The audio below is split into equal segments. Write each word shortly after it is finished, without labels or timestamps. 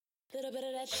little bit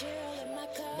of that chill in my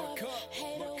cup.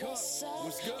 Hater, what's up?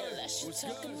 Unless you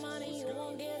talking money, you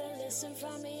won't get a listen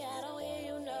from me. I don't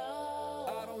hear you, no.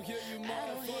 I don't hear you,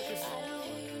 motherfuckers. I don't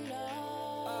hear you, no.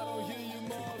 I don't hear you,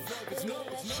 motherfuckers. No,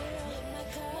 That chill in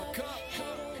my cup.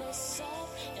 Hater, what's up?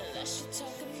 Unless you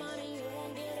talking money, you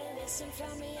won't get a listen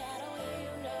from me. I don't hear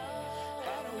you, no.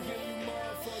 I don't hear you,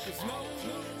 motherfuckers. No.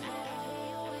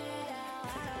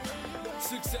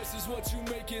 Success is what you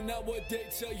making, not what they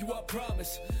tell you, I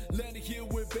promise. Landed here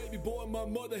with baby boy, my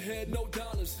mother had no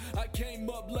dollars. I came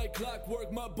up like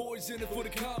clockwork, my boys in it for the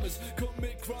commas.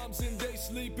 Commit crimes and they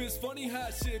sleep, it's funny how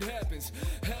shit happens.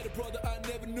 Had a brother I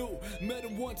never knew, met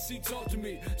him once, he talked to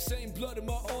me. Same blood in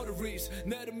my arteries,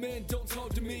 now the man don't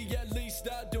talk to me. At least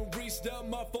I don't reach down,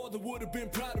 my father would have been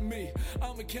proud of me.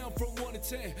 I'ma count from 1 to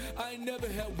 10, I ain't never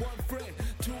had one friend.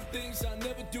 2 things I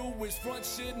never do is front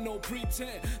shit, no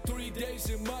pretend. 3 days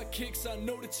in my kicks, I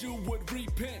know that you would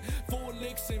repent. 4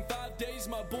 licks in 5 days,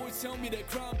 my boys tell me that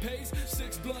crime pays.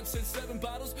 6 blunts and 7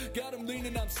 bottles, got them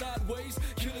leaning, I'm sideways.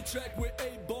 Kill a track with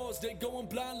 8 balls, they going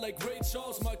blind like Ray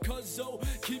Charles. My cousin,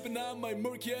 keep an eye on my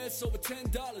murky ass over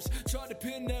 $10. Try to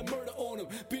pin that murder on him,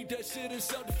 beat that shit in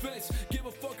self-defense. Give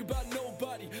a fuck about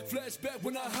nobody, flashback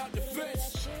when I hop the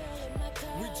fence.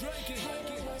 We drinking,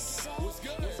 what's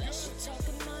good? Unless you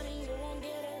talking money, you won't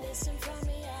get a listen from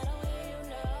me. I don't hear you,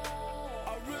 no.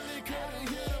 I really couldn't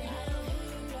hear them.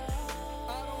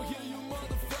 I don't hear you,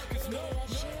 motherfuckers, no. That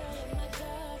chill in my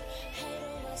cup.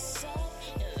 Hater, what's up?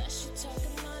 Unless you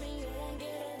talking money, you won't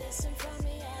get a listen from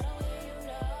me. I don't hear you,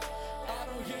 no. I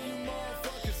don't hear you,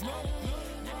 motherfuckers, no.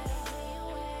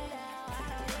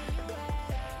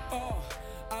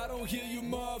 I don't hear you,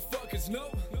 motherfuckers, no.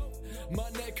 My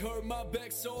neck hurt, my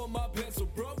back sore, my pencil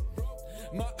broke.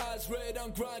 My eyes red,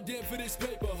 I'm grinding for this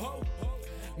paper, ho.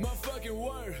 My fucking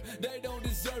word, they don't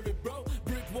deserve it, bro.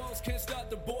 Brick walls can't stop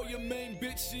the boy. Your main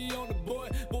bitch, she on the boy.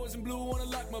 Boys in blue wanna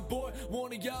lock my boy.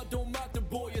 One of y'all don't mock the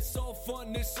boy. It's all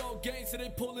fun, it's all games. So they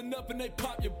pulling up and they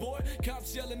pop your boy.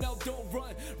 Cops yelling out, don't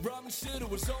run. Robbing shit, it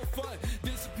was all fun.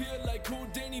 Disappear like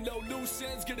Houdini, no loose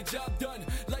ends, get a job done.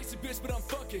 Life's a bitch, but I'm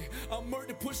fucking. I'm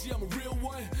murder pussy, I'm a real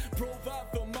one.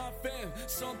 Provide for my fam,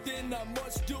 something I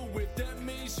must do. If that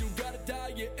means you gotta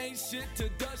die, it ain't shit to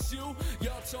dust you.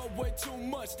 Y'all talk way too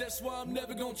much, that's why I'm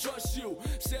never gonna trust you.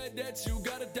 Said that you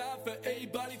gotta die for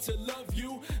everybody to love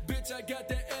you. Bitch, I got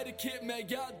that etiquette, man,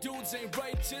 y'all dudes ain't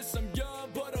righteous. I'm young,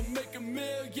 but I'm making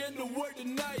million to work the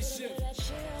night shift.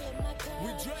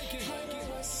 We drinking,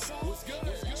 what's good?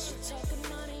 Unless you talking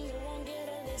money, you won't get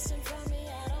a listen from me. I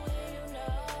don't hear you, no.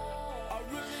 I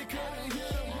really couldn't hear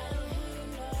them.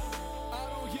 I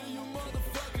don't hear you,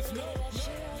 motherfuckers, no. That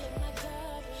chill in my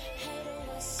cup. Hater,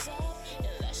 what's up?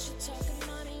 Unless you talking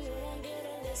money, you won't get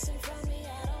a listen from me. I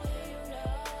don't hear you, no.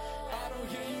 I don't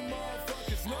hear you,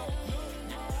 motherfuckers, no.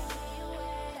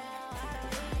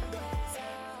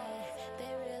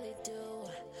 They really do,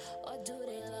 or do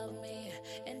they love me?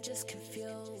 And just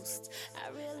confused. I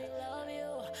really love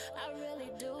you, I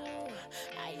really do.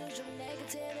 I use your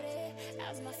negativity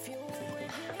as my fuel,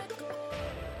 and here I go.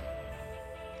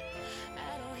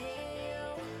 I don't hear you.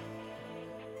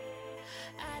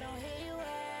 I don't hear you at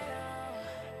all.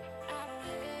 I don't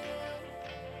hear you.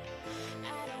 I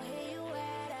don't hear you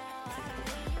at all. I don't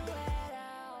hear you at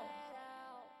all.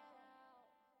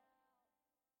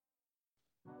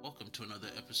 Welcome to another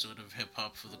episode of Hip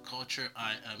Hop for the Culture.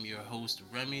 I am your host,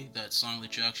 Remy. That song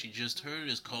that you actually just heard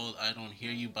is called I Don't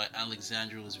Hear You by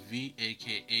Alexandrose V,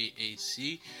 aka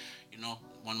AC. You know,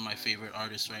 one of my favorite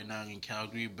artists right now in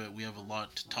Calgary, but we have a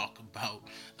lot to talk about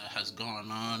that has gone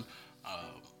on.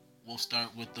 We'll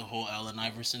start with the whole Allen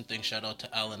Iverson thing. Shout out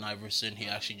to Allen Iverson. He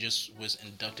actually just was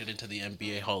inducted into the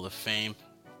NBA Hall of Fame.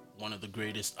 One of the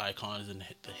greatest icons in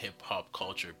the hip-hop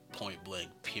culture, point blank,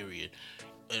 period.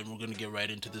 And we're going to get right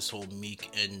into this whole Meek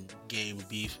and Game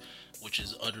beef, which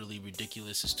is utterly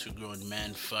ridiculous. It's 2 grown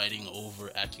men fighting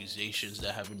over accusations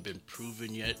that haven't been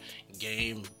proven yet.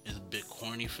 Game is a bit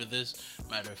corny for this.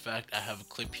 Matter of fact, I have a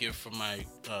clip here from my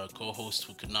co-host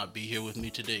who could not be here with me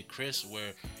today, Chris,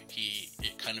 where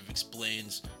it kind of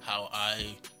explains how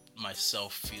I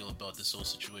myself feel about this whole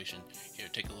situation. Here,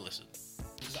 take a listen.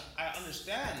 Because I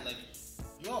understand, like,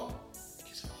 yo,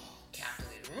 it's all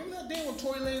calculated. Remember that day when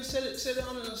Tory Lanez said it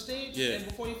on the stage? Yeah. And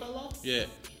before he fell off? Yeah.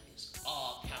 It's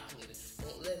all calculated.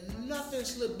 Don't let nothing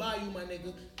slip by you, my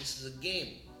nigga. This is a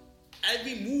game.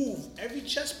 Every move, every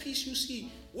chess piece you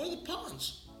see, we're the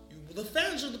pawns. The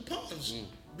fans are the pawns.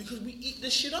 Because we eat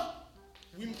this shit up.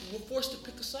 We're forced to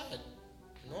pick a side.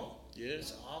 You know? Yeah.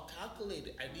 It's all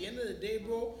calculated. At the end of the day,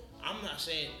 bro, I'm not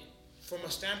saying, from a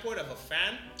standpoint of a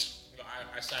fan,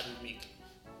 I side with Meek.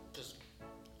 Because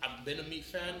I've been a Meek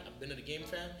fan, I've been a The Game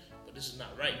fan, but this is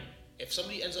not right. If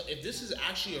somebody ends up, if this is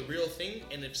actually a real thing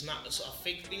and it's not a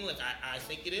fake thing like I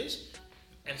think it is,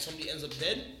 and somebody ends up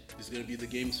dead, it's gonna be The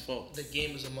Game's fault. The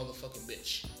Game is a motherfucking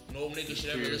bitch. No nigga should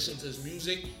ever listen to his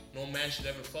music. No man should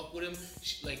ever fuck with him.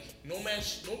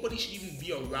 Nobody should even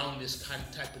be around this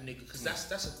type of nigga, because that's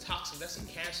a toxic, that's a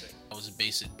cancer. That was a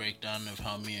basic breakdown of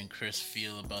how me and Chris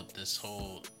feel about this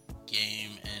whole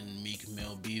Game and Meek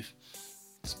Mill beef.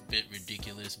 It's a bit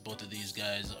ridiculous. Both of these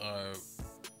guys are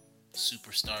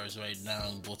superstars right now.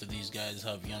 Both of these guys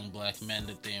have young black men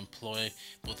that they employ.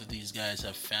 Both of these guys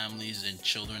have families and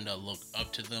children that look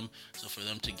up to them. So for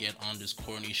them to get on this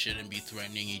corny shit and be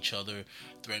threatening each other,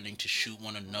 threatening to shoot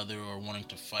one another or wanting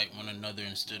to fight one another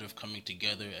instead of coming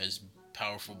together as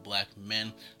powerful black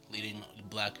men leading the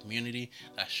black community,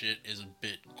 that shit is a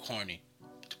bit corny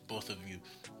to both of you.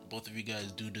 Both of you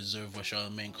guys do deserve what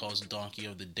Charlamagne calls Donkey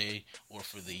of the Day or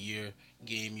for the year.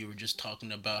 Game, you were just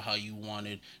talking about how you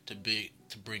wanted to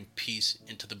bring peace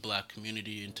into the black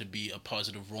community and to be a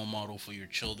positive role model for your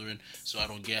children. So I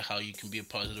don't get how you can be a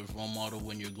positive role model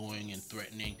when you're going and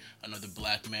threatening another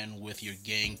black man with your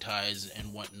gang ties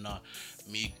and whatnot.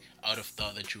 Meek, I'd have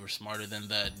thought that you were smarter than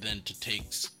that, than to take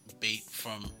bait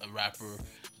from a rapper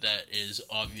that is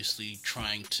obviously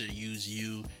trying to use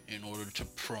you in order to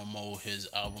promo his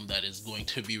album that is going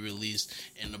to be released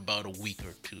in about a week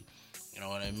or two. You know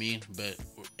what I mean? But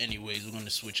anyways, we're going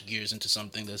to switch gears into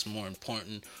something that's more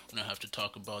important. We're going to have to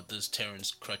talk about this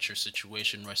Terrence Crutcher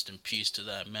situation. Rest in peace to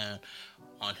that man.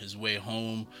 On his way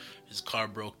home, his car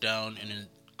broke down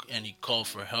and he called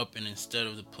for help, and instead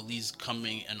of the police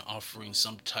coming and offering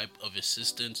some type of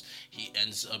assistance, he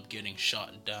ends up getting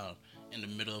shot down in the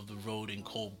middle of the road in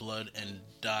cold blood and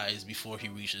dies before he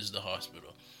reaches the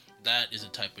hospital. That is the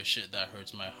type of shit that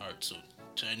hurts my heart. So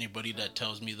to anybody that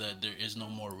tells me that there is no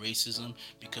more racism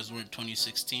because we're in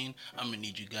 2016, I'm gonna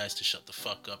need you guys to shut the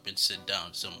fuck up and sit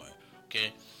down somewhere,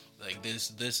 okay? Like this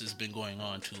has been going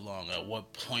on too long. At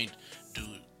what point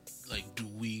do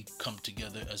we come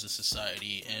together as a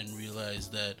society and realize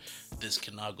that this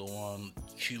cannot go on?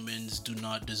 Humans do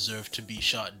not deserve to be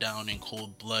shot down in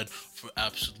cold blood for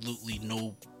absolutely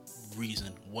no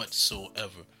reason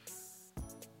whatsoever.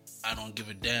 I don't give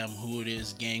a damn who it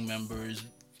is, gang members,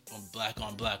 black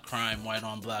on black crime, white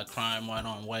on black crime, white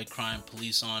on white crime,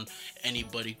 police on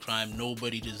anybody crime.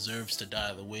 Nobody deserves to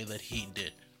die the way that he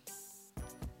did.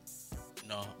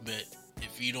 No, but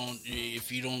if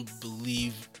you don't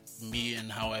believe me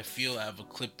and how I feel, I have a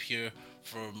clip here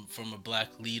from a black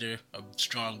leader, a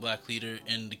strong black leader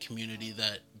in the community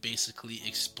that basically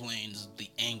explains the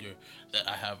anger that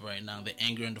I have right now, the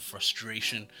anger and the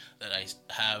frustration that I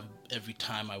have every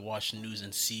time I watch news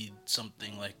and see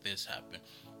something like this happen.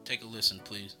 Take a listen,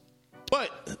 please.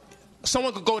 But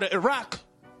someone could go to Iraq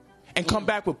and come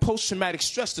back with post-traumatic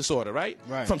stress disorder, right?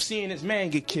 From seeing his man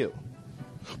get killed.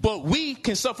 But we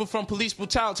can suffer from police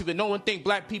brutality, but no one think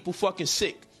black people fucking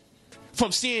sick.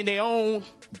 From seeing their own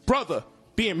brother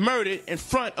being murdered in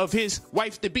front of his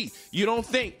wife-to-be. You don't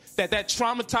think that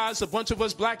traumatized a bunch of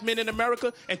us black men in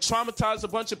America and traumatized a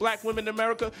bunch of black women in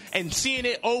America, and seeing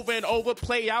it over and over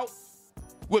play out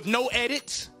with no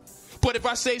edits? But if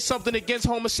I say something against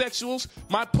homosexuals,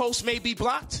 my post may be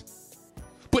blocked.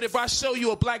 But if I show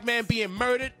you a black man being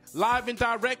murdered live and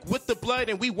direct with the blood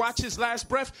and we watch his last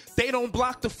breath, they don't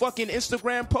block the fucking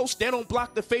Instagram post. They don't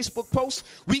block the Facebook post.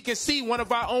 We can see one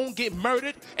of our own get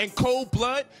murdered in cold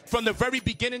blood from the very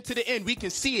beginning to the end. We can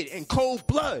see it in cold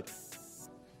blood.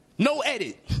 No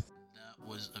edit. That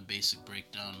was a basic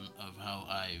breakdown of how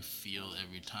I feel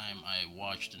every time I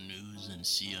watch the news and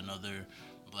see another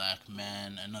black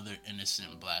man, another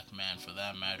innocent black man for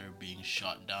that matter, being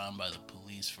shot down by the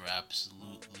police for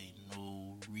absolutely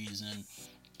no reason.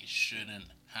 It shouldn't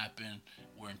happen.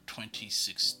 We're in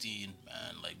 2016,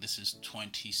 man. Like, this is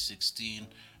 2016.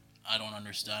 I don't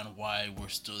understand why we're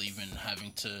still even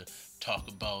having to talk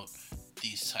about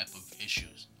these type of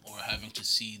issues or having to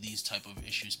see these type of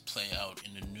issues play out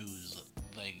in the news.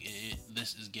 Like,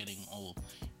 this is getting old.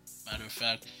 Matter of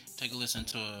fact, take a listen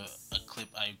to a clip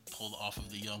I pulled off of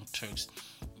the Young Turks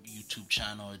YouTube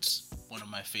channel. It's one of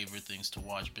my favorite things to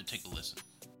watch, but take a listen.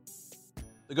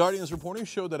 The Guardian's reporting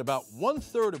showed that about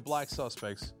 1/3 of black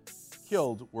suspects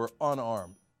killed were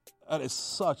unarmed. That is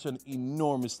such an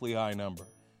enormously high number,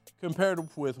 compared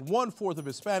with 1/4 of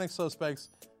Hispanic suspects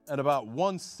and about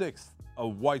 1/6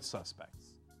 of white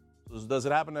suspects. So does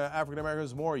it happen to African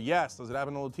Americans more? Yes. Does it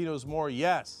happen to Latinos more?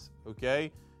 Yes.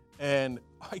 Okay? And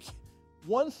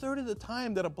 1/3 of the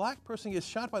time that a black person gets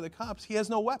shot by the cops, he has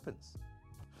no weapons.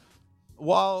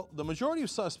 While the majority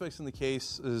of suspects in the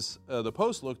case, as the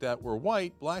Post looked at, were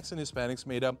white, blacks and Hispanics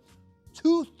made up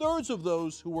 2/3 of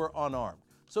those who were unarmed.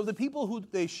 So the people who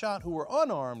they shot who were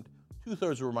unarmed,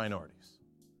 2/3 were minorities.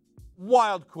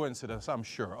 Wild coincidence, I'm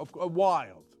sure.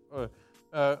 Wild.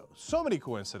 So many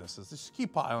coincidences. They just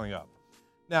keep piling up.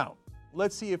 Now,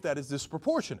 let's see if that is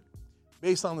disproportionate.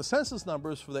 Based on the census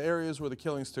numbers for the areas where the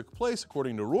killings took place,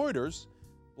 according to Reuters,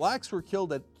 blacks were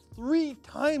killed at 3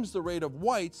 times the rate of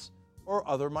whites or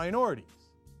other minorities.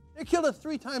 They're killed at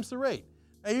 3 times the rate.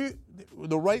 Now,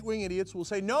 the right-wing idiots will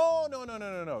say, no.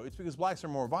 It's because blacks are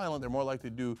more violent. They're more likely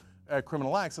to do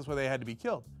criminal acts. That's why they had to be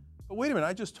killed. But wait a minute.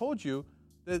 I just told you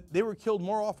that they were killed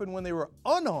more often when they were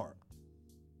unarmed.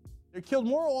 They're killed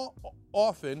more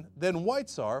often than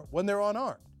whites are when they're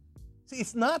unarmed. See,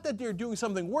 it's not that they're doing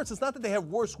something worse. It's not that they have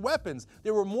worse weapons.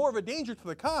 They were more of a danger to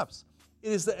the cops.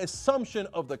 It is the assumption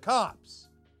of the cops.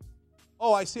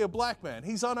 Oh, I see a black man.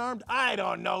 He's unarmed. I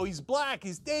don't know. He's black.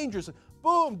 He's dangerous.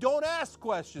 Boom, don't ask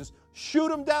questions.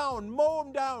 Shoot him down, mow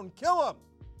him down, kill him.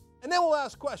 And then we'll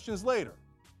ask questions later,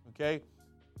 okay?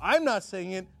 I'm not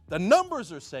saying it. The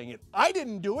numbers are saying it. I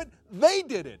didn't do it. They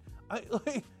did it.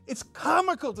 It's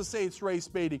comical to say it's race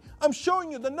baiting. I'm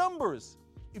showing you the numbers.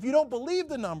 If you don't believe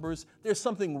the numbers, there's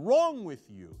something wrong with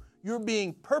you. You're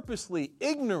being purposely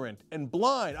ignorant and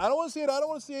blind. I don't want to see it. I don't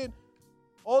want to see it.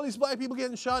 All these black people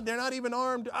getting shot, they're not even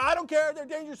armed. I don't care. They're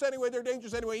dangerous anyway. They're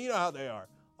dangerous anyway. You know how they are.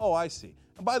 Oh, I see.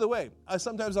 And by the way,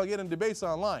 sometimes I'll get in debates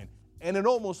online, and it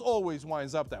almost always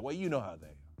winds up that way. You know how they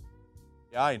are.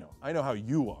 Yeah, I know. I know how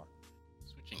you are.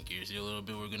 Switching gears here a little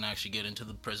bit, we're going to actually get into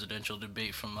the presidential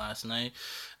debate from last night.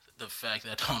 The fact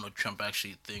that Donald Trump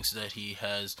actually thinks that he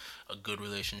has a good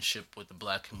relationship with the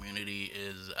black community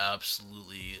is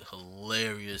absolutely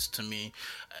hilarious to me.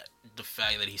 The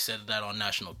fact that he said that on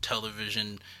national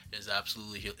television is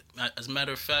absolutely... As a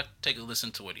matter of fact, take a listen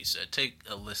to what he said. Take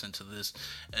a listen to this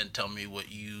and tell me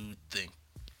what you think.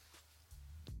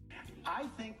 I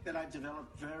think that I've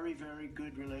developed very, very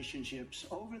good relationships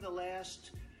over the last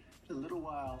little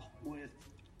while with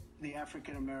the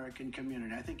African-American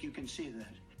community. I think you can see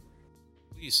that.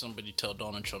 Please, somebody tell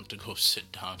Donald Trump to go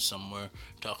sit down somewhere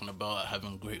talking about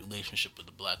having a great relationship with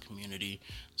the black community.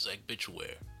 It's like, bitch,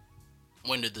 where?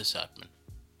 When did this happen?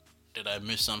 Did I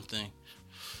miss something?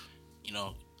 You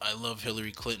know, I love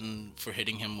Hillary Clinton for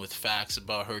hitting him with facts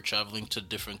about her traveling to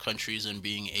different countries and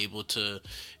being able to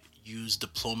use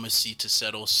diplomacy to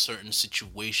settle certain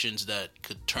situations that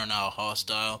could turn out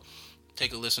hostile.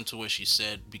 Take a listen to what she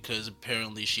said, because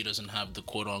apparently she doesn't have the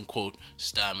quote-unquote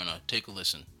stamina. Take a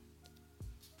listen.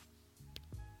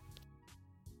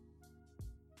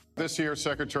 This year,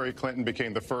 Secretary Clinton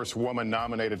became the first woman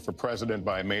nominated for president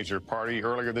by a major party.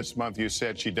 Earlier this month, you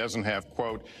said she doesn't have,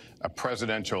 quote, a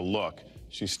presidential look.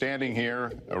 She's standing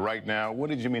here right now. What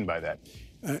did you mean by that?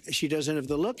 She doesn't have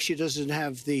the look. She doesn't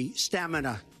have the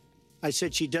stamina. I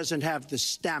said she doesn't have the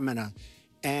stamina.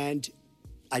 And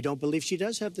I don't believe she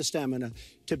does have the stamina.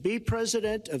 To be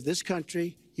president of this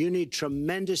country, you need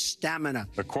tremendous stamina.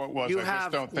 The quote was, I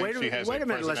just don't think she has a presidential look. Wait a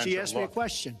minute, Leslie, you asked me a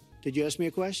question. Did you ask me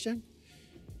a question?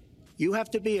 You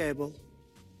have to be able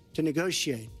to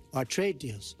negotiate our trade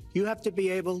deals. You have to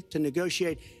be able to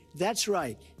negotiate, that's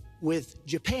right, with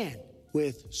Japan,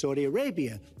 with Saudi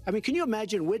Arabia. I mean, can you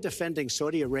imagine we're defending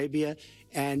Saudi Arabia,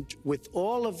 and with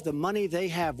all of the money they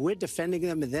have, we're defending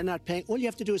them and they're not paying? All you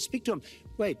have to do is speak to them.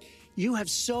 Wait, you have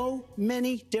so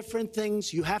many different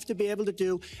things you have to be able to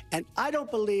do, and I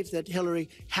don't believe that Hillary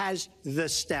has the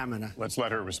stamina. Let's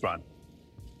let her respond.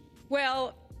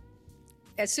 Well,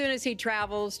 as soon as he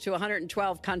travels to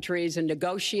 112 countries and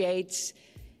negotiates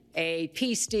a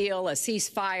peace deal, a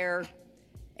ceasefire,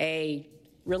 a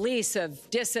release of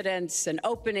dissidents, an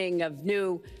opening of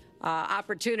new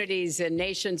opportunities in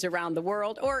nations around the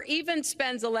world, or even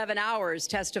spends 11 hours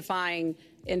testifying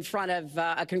in front of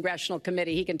a congressional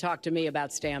committee, he can talk to me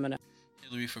about stamina.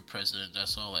 Hillary for president,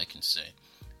 that's all I can say.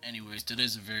 Anyways,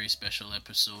 today's a very special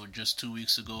episode. Just 2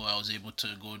 weeks ago, I was able to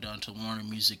go down to Warner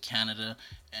Music Canada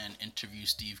and interview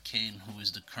Steve Kane, who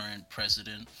is the current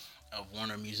president of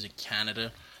Warner Music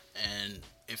Canada. And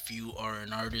if you are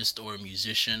an artist or a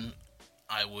musician,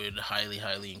 I would highly,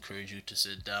 highly encourage you to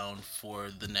sit down for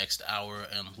the next hour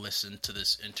and listen to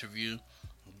this interview.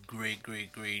 Great,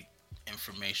 great, great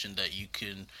information that you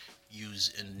can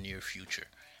use in the near future.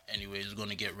 Anyways, we're going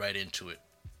to get right into it.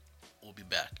 We'll be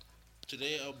back.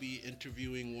 Today I'll be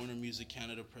interviewing Warner Music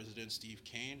Canada President Steve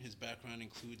Kane. His background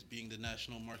includes being the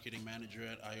National Marketing Manager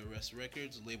at IRS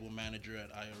Records, Label Manager at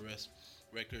IRS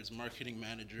Records marketing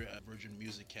manager at Virgin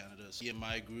Music Canada.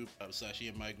 EMI Group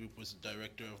EMI Group was the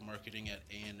director of marketing at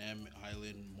A&M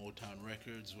Island Motown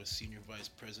Records, was senior vice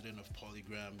president of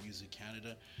Polygram Music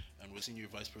Canada, and was senior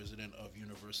vice president of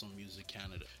Universal Music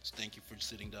Canada. So thank you for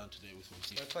sitting down today with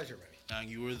me. My pleasure, Remy. Now,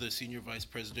 you were the senior vice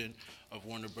president of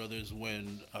Warner Brothers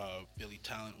when Billy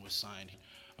Talent was signed.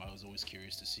 I was always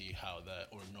curious to see how that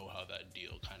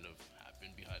deal kind of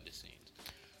happened behind the scenes.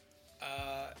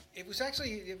 It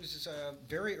was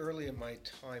very early in my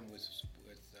time with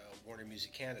Warner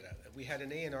Music Canada. We had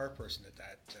an A&R person at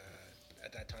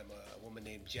that time, a woman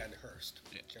named Jennifer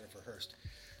Hurst,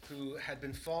 who had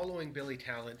been following Billy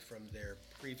Talent from their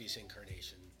previous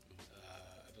incarnation.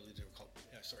 I believe they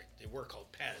were called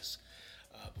Pez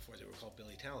before they were called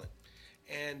Billy Talent.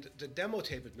 And the demo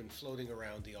tape had been floating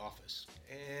around the office,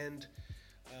 and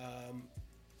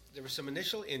there was some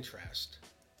initial interest.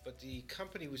 But the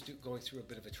company was going through a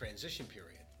bit of a transition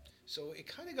period. So it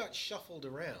kind of got shuffled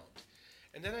around.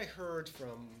 And then I heard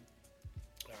from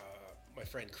my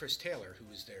friend Chris Taylor, who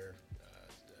was there,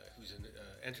 who's an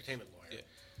entertainment lawyer,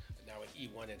 now at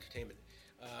E1 Entertainment.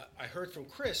 I heard from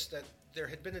Chris that there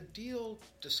had been a deal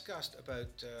discussed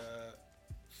about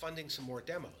funding some more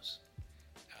demos.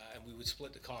 And we would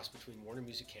split the cost between Warner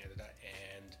Music Canada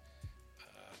and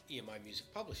EMI Music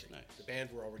Publishing. Nice. The band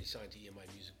were already signed to EMI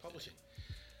Music Publishing.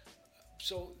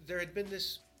 So there had been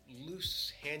this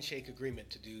loose handshake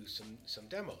agreement to do some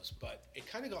demos, but it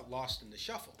kind of got lost in the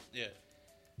shuffle. Yeah.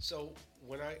 So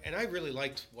I really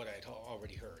liked what I had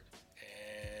already heard,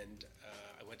 and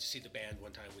I went to see the band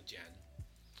one time with Jen,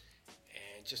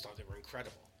 and just thought they were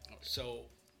incredible. Okay. So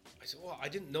I said, well, I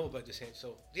didn't know about this hand,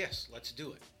 so yes, let's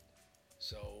do it.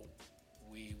 So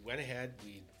we went ahead,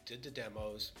 we did the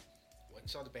demos, went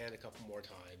and saw the band a couple more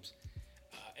times,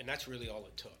 and that's really all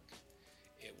it took.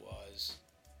 It was,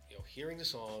 hearing the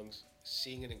songs,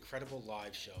 seeing an incredible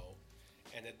live show,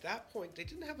 and at that point they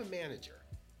didn't have a manager,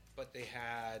 but they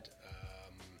had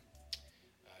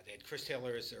Chris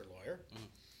Taylor as their lawyer. Mm-hmm.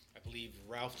 I believe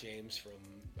Ralph James from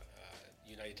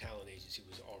United Talent Agency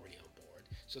was already on board,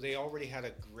 so they already had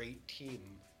a great team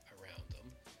around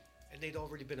them, and they'd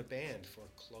already been a band for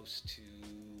close to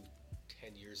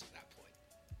 10 years at that point,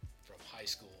 from high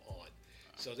school on. Wow.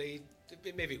 So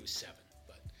maybe it was 7.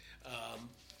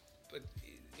 But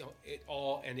it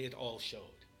all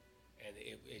showed, and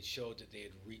it showed that they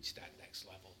had reached that next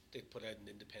level. They'd put out an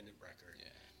independent record. Yeah.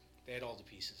 They had all the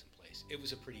pieces in place. It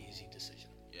was a pretty easy decision.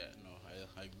 Yeah, no,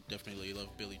 I definitely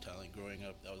loved Billy Talent growing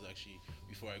up. That was actually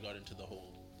before I got into the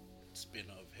whole spin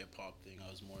of hip hop thing. I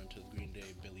was more into Green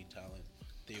Day, Billy Talent.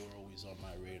 They were always on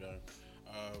my radar.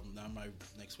 Now my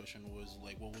next question was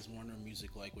what was Warner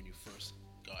Music like when you first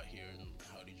got here, and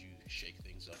how did you shake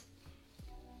things up?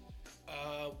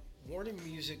 Warner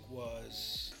Music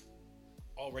was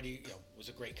already, was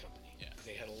a great company. Yeah.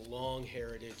 They had a long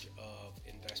heritage of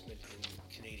investment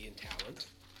in Canadian talent.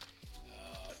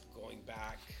 Going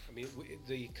back,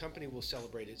 the company will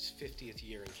celebrate its 50th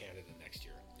year in Canada next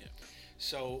year. Yeah.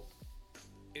 So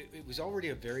it was already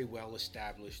a very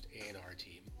well-established A&R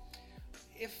team.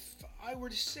 If I were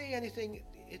to say anything,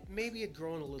 maybe had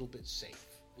grown a little bit safe.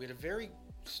 We had a very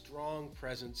strong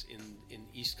presence in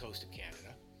East Coast of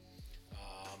Canada.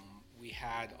 We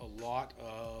had a lot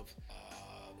of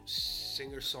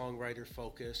singer-songwriter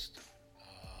focused.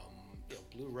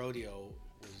 Blue Rodeo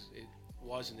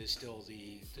was and is still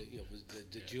the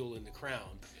jewel in the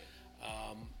crown.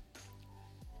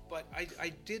 But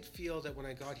I did feel that when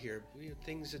I got here,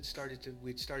 we'd started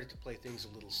to play things a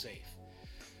little safe.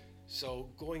 So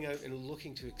going out and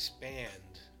looking to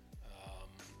expand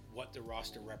what the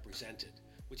roster represented,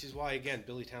 which is why, again,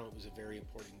 Billy Talent was a very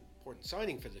important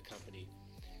signing for the company,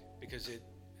 because it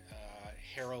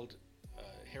heralded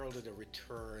a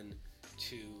return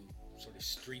to sort of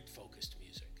street-focused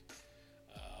music.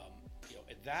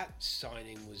 And that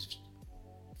signing was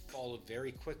followed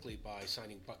very quickly by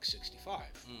signing Buck 65,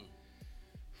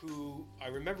 who I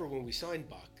remember when we signed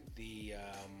Buck,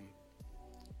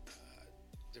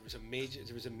 there was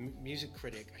a music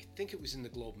critic, I think it was in the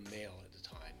Globe and Mail at the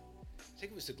time, I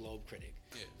think it was the Globe critic,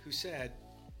 who said,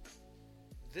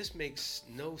 this makes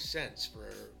no sense for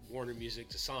Warner Music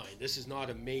to sign. This is not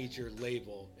a major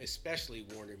label, especially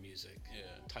Warner Music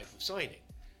type of signing.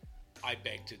 I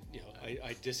begged to,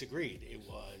 I disagreed. It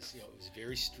was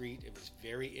very street. It was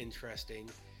very interesting.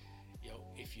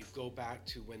 If you go back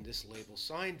to when this label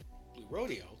signed Blue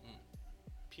Rodeo,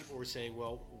 people were saying,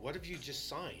 well, what have you just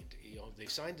signed? They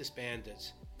signed this band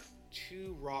that's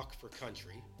too rock for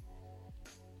country,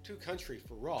 too country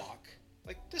for rock.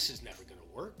 This is never going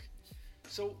to work.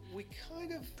 So we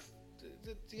kind of,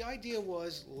 the idea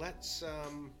was, let's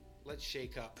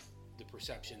shake up the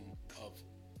perception of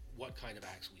what kind of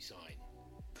acts we sign.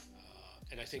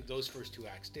 And I think those first two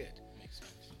acts did. Makes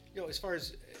sense. You know, as far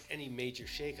as any major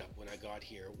shakeup when I got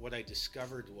here, what I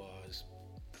discovered was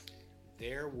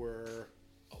there were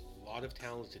a lot of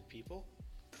talented people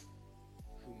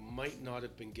who might not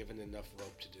have been given enough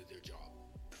rope to do their job.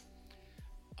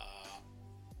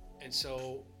 And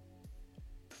so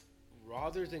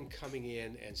rather than coming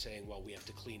in and saying, well, we have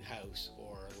to clean house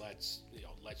or let's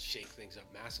shake things up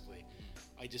massively,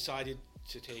 I decided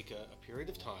to take a period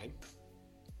of time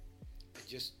and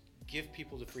just give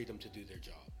people the freedom to do their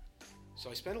job.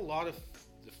 So I spent a lot of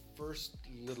the first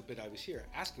little bit I was here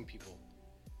asking people,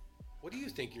 what do you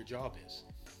think your job is?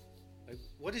 Like,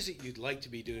 what is it you'd like to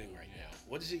be doing right now?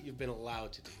 What is it you've been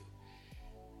allowed to do?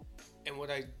 And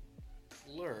what I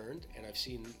learned, and I've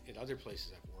seen in other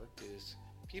places I've worked, is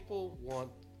people want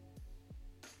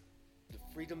the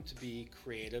freedom to be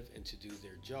creative and to do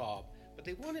their job, but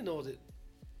they want to know that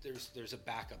there's a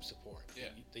backup support,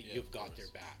 that you've got their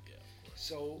back. Yeah,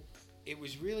 so it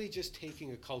was really just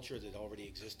taking a culture that already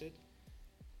existed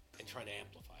and trying to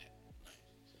amplify it.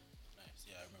 Nice.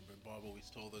 Yeah, I remember Bob always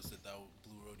told us that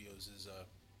Blue Rodeos is a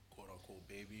quote-unquote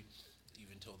baby,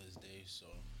 even till this day, so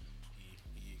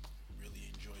he really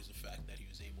enjoys the fact that he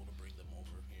was able to bring them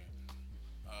over here.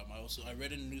 I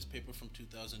read in a newspaper from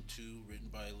 2002 written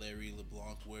by Larry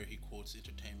LeBlanc where he quotes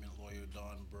entertainment lawyer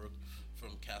Don Burke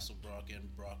from Castlebrock and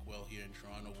Brockwell here in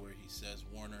Toronto, where he says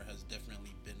Warner has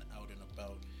definitely been out and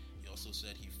about. He also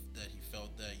said that he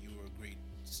felt that you were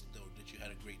that you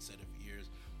had a great set of ears.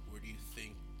 Where do you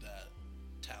think that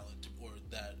talent or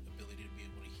that ability to be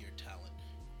able to hear talent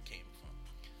came from?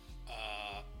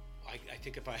 I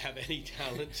think if I have any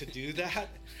talent to do that,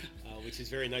 which is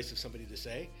very nice of somebody to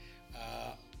say,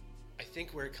 I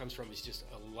think where it comes from is just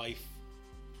a life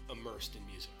immersed in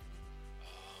music.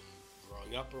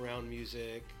 Growing up around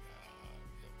music,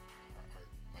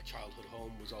 my childhood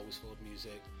home was always full of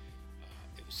music.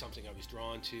 It was something I was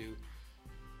drawn to.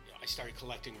 I started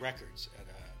collecting records at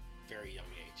a very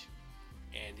young age,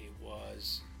 and it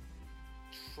was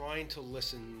trying to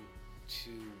listen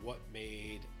to what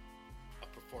made a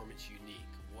performance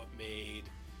unique, what made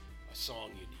a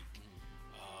song unique.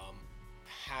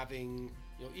 Having,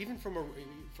 even from a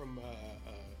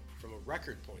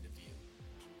record point of view,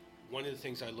 one of the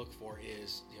things I look for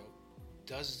is,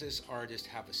 does this artist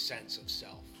have a sense of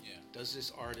self? Yeah. Does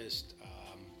this artist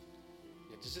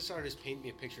paint me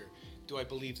a picture? Do I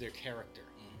believe their character?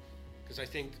 Because I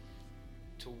think,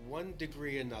 to one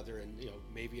degree or another, and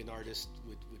maybe an artist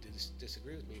would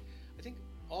disagree with me, I think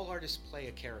all artists play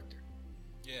a character.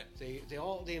 Yeah. They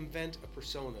invent a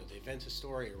persona, they invent a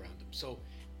story around them. So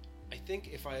I think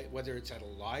whether it's at a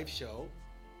live show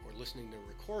or listening to a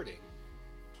recording,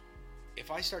 if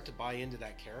I start to buy into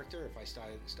that character, if I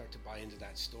start to buy into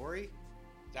that story,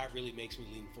 that really makes me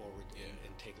lean forward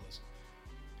and take a listen.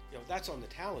 That's on the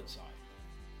talent side.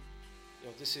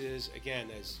 This is,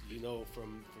 again, as you know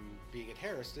from being at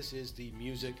Harris, this is the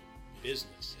music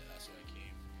business. Yeah, that's where I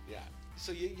came. Yeah.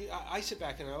 So I sit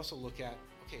back and I also look at,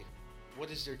 okay, what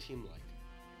is their team like?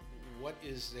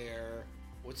 What's their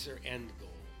end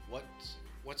goal?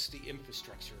 What's the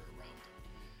infrastructure around them?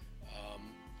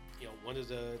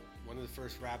 One of the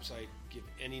first raps I give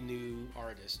any new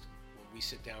artist when we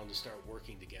sit down to start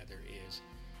working together is,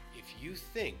 if you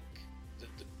think that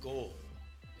the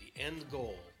end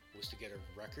goal was to get a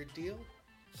record deal,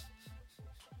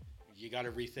 you got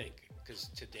to rethink. Because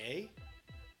today,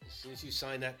 as soon as you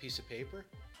sign that piece of paper,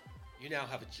 you now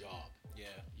have a job.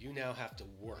 Yeah. You now have to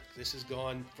work. This has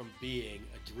gone from being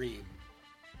a dream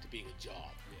to being a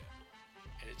job.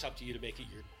 Yeah. And it's up to you to make it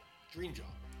your dream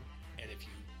job. And if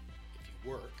you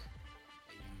work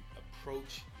and you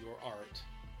approach your art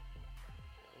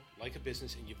like a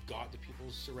business, and you've got the people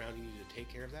surrounding you to take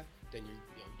care of that, then you've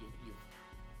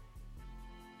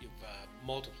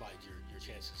multiplied your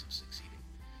chances of succeeding.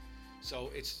 So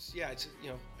it's I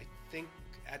think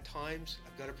at times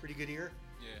I've got a pretty good ear.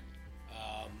 Yeah.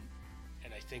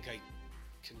 And I think I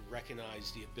can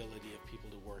recognize the ability of people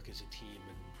to work as a team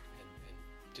and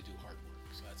to do hard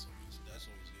work. So that's always good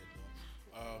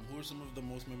though. Who are some of the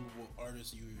most memorable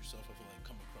artists you yourself have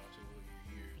come across over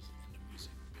your years in the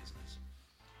music business?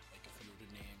 Like, if you were to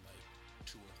name like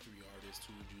 2 or 3 artists,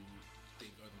 who would you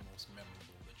think are the most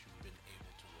memorable that you've been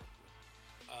able to work with?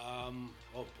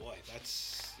 Oh boy,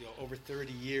 that's over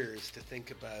 30 years to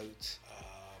think about.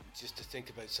 Just to think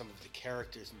about some of the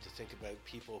characters and to think about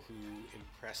people who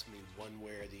impressed me one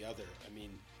way or the other. I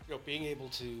mean, being able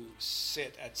to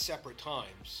sit at separate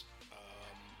times,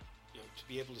 to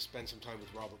be able to spend some time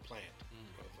with Robert Plant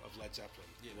of Led Zeppelin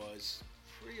was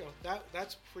pretty,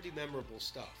 that's pretty memorable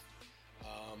stuff.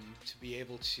 to be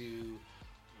able to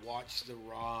watch the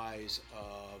rise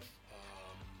of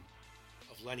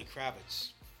Lenny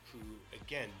Kravitz, who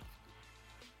again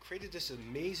created this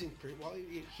amazing.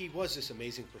 He was this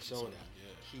amazing persona.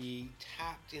 Yeah. He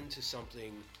tapped into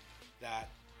something that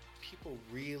people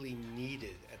really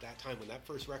needed at that time when that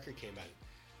first record came out.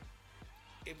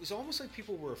 It was almost like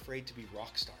people were afraid to be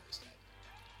rock stars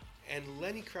then. And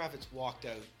Lenny Kravitz walked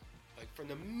out, like from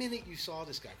the minute you saw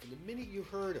this guy, from the minute you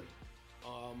heard him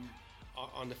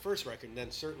on the first record, and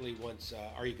then certainly once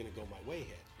Are You Gonna Go My Way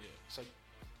hit. Yeah. It's like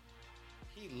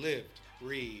he lived,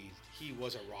 breathed, he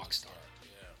was a rock star.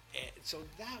 Yeah. And so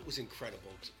that was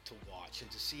incredible to watch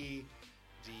and to see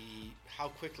how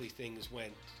quickly things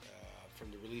went from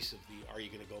the release of the Are You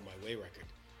Gonna Go My Way record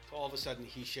to all of a sudden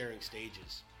he's sharing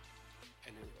stages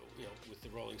and with the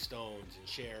Rolling Stones and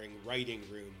sharing writing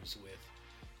rooms with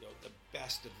the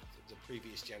best of the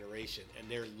previous generation, and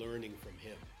they're learning from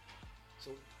him.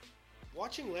 So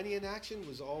watching Lenny in action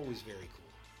was always very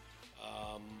cool.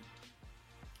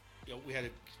 I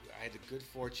had the good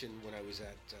fortune when I was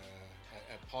at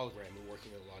Polygram and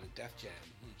working on a lot of Def Jam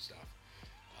stuff.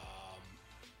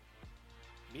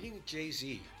 Meeting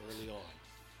Jay-Z early on,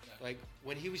 like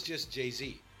when he was just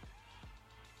Jay-Z.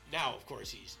 Now, of course,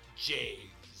 he's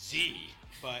Jay-Z,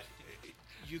 but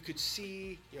you could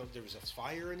see, there was a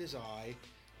fire in his eye.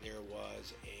 There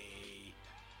was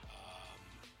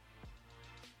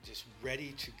just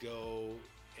ready to go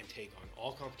and take on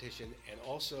all competition, and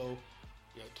also,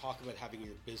 talk about having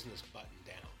your business buttoned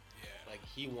down. Yeah. Like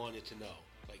he wanted to know.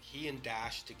 Like he and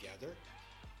Dash together,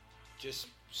 just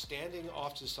standing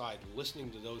off to the side, listening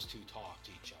to those two talk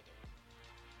to each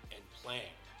other and plan.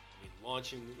 I mean,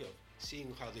 launching,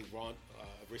 seeing how they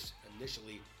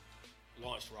initially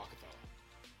launched Rockefeller,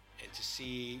 and to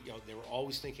see, they were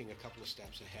always thinking a couple of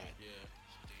steps ahead.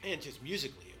 Yeah. And just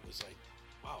musically, it was like,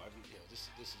 wow, this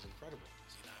is incredible.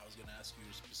 See, now I was going to ask you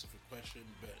a specific question,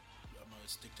 but I'm going to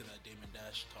stick to that Damon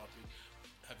Dash topic.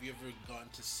 Have you ever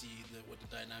gone to see what the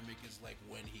dynamic is like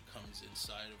when he comes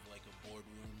inside of like a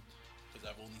boardroom? Because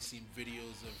I've only seen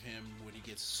videos of him when he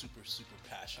gets super, super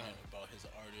passionate about his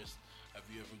artist. Have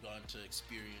you ever gone to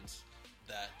experience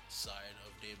that side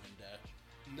of Damon Dash?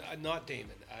 Not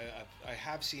Damon. I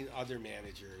have seen other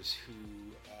managers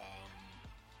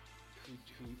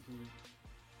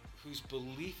whose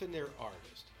belief in their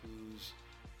artist, whose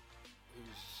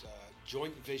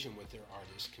joint vision with their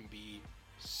artist can be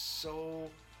so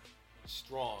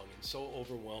strong and so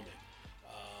overwhelming.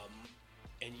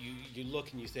 And you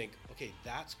look and you think, okay,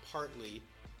 that's partly,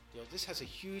 this has a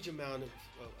huge amount of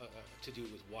to do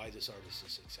with why this artist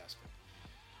is successful.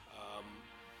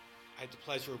 I had the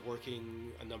pleasure of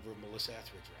working a number of Melissa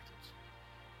Etheridge records.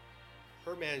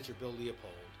 Her manager, Bill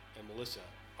Leopold, and Melissa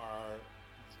are,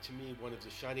 to me, one of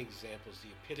the shining examples, the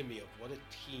epitome of what a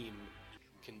team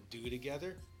can do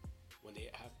together when they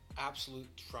have absolute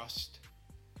trust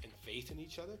and faith in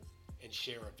each other and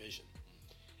share a vision.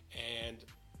 And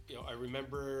I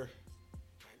remember,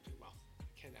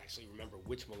 I can't actually remember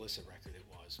which Melissa record it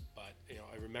was, but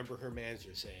I remember her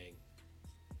manager saying,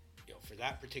 for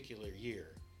that particular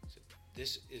year,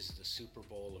 this is the Super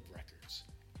Bowl of records.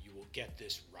 You will get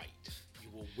this right. You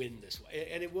will win this way.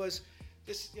 And it was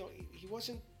this, he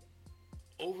wasn't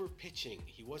over pitching.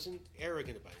 He wasn't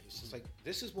arrogant about it. He was just like,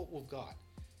 this is what we've got.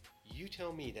 You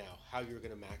tell me now how you're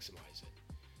going to maximize it.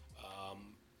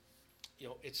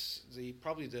 It's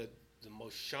probably the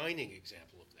most shining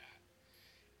example of that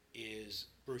is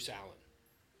Bruce Allen,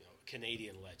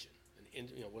 Canadian legend,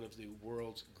 one of the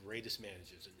world's greatest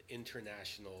managers, an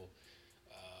international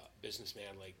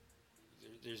businessman. Like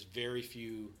there's very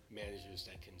few managers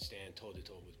that can stand toe to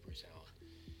toe with Bruce Allen.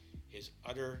 His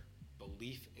utter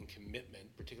belief and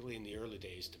commitment, particularly in the early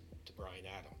days, to Bryan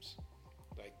Adams,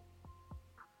 like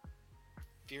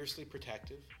fiercely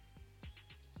protective,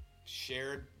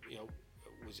 shared,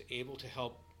 was able to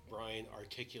help Bryan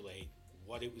articulate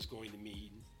what it was going to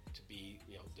mean to be,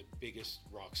 the biggest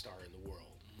rock star in the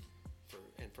world.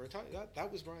 For a time,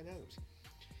 that was Bryan Adams.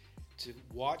 To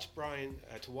watch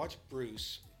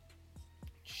Bruce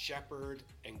shepherd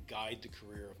and guide the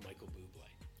career of Michael Bublé,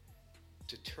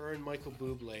 to turn Michael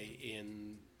Bublé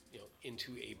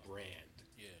into a brand,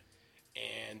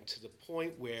 and to the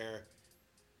point where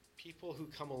people who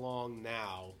come along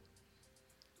now,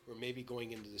 who are maybe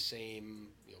going into the same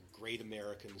great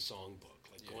American songbook,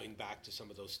 like going back to some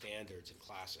of those standards and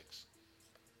classics,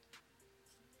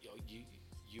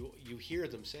 you hear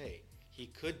them say he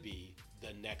could be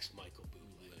the next Michael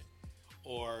Bublé,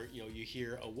 or you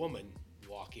hear a woman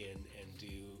walk in and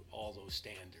do all those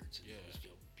standards and those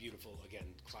beautiful, again,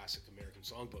 classic American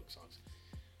songbook songs.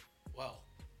 Well,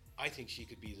 I think she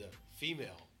could be the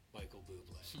female Michael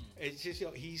Bublé. It's just,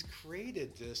 he's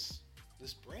created this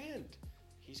brand.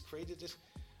 He's created this.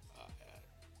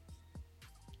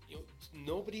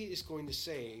 Nobody is going to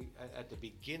say at the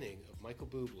beginning of Michael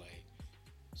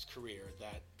Bublé's career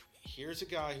that here's a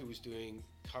guy who was doing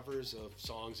covers of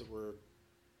songs that were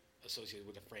associated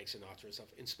with the Frank Sinatra and stuff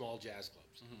in small jazz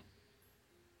clubs.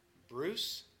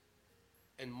 Bruce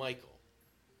and Michael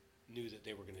knew that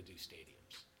they were going to do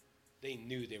stadiums. They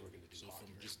knew they were going to do hockey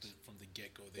rinks. From the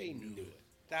get-go, they knew it.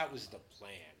 That was the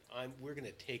plan. We're going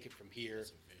to take it from here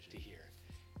to here.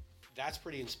 That's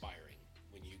pretty inspiring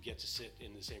when you get to sit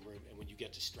in the same room and when you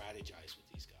get to strategize with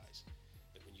these guys,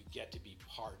 and when you get to be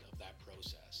part of that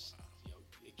process.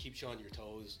 It keeps you on your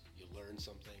toes. You learn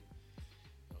something.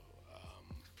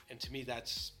 And to me,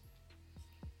 that's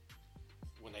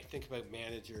when I think about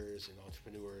managers and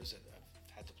entrepreneurs that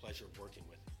I've had the pleasure of working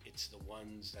with. It's the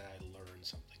ones that I learn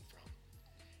something from,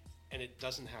 and it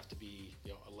doesn't have to be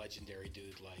a legendary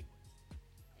dude like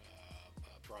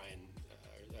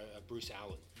Bruce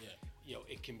Allen. Yeah.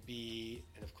 It can be,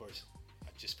 and of course,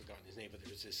 I've just forgotten his name, but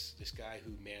there was this guy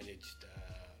who managed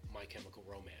My Chemical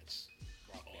Romance.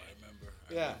 Rock band. I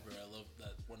remember. I love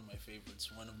that. One of my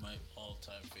favorites. One of my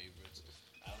all-time favorites.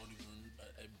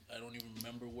 I don't even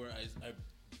remember where I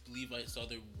believe I saw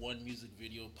their one music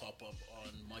video pop up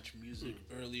on Much Music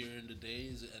earlier in the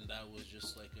days, and that was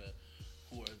just like a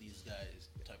who are these guys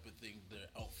type of thing. Their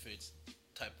outfits,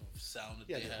 type of sound that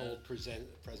they had. The whole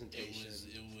presentation.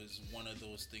 It was one of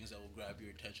those things that will grab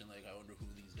your attention. Like, I wonder who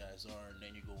these guys are, and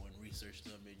then you go and research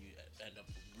them, and you end up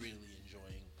really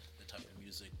enjoying the type of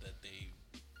music that they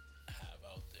have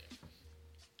out there.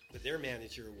 But their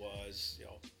manager was,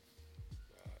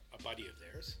 a buddy of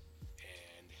theirs,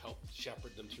 and helped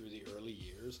shepherd them through the early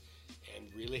years, and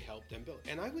really helped them build.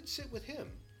 And I would sit with him,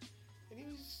 and he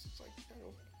was like,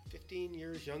 15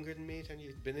 years younger than me.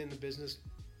 He'd been in the business,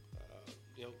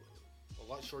 a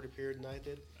lot shorter period than I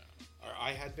did, or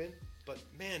I had been. But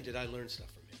man, did I learn stuff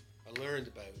from him. I learned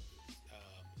about,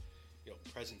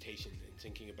 presentation and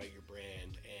thinking about your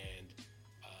brand, and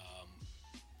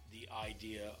the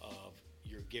idea of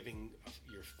you're giving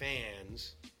your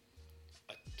fans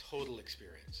a total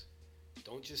experience.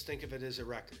 Don't just think of it as a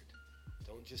record.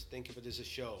 Don't just think of it as a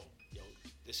show.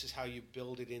 This is how you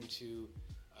build it into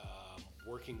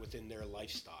working within their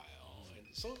lifestyle. And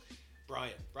so,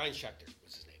 Brian Schechter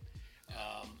was his name.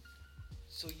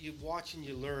 So you watch and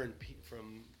you learn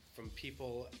from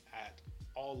people at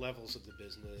all levels of the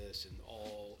business and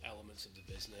all elements of the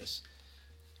business,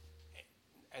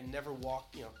 and never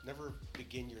never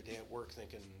begin your day at work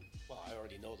thinking, well, I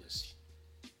already know this,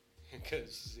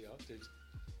 because there's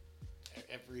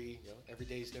every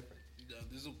day is different.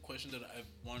 This is a question that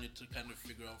I've wanted to kind of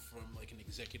figure out from like an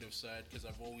executive side, because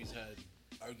I've always had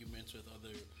arguments with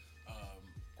other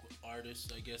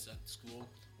artists, I guess, at school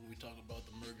when we talk about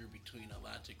the merger between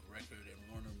Atlantic Record and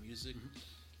Warner Music.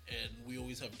 And we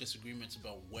always have disagreements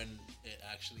about when it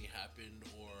actually happened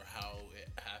or how it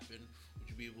happened. Would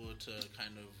you be able to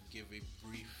kind of give a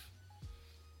brief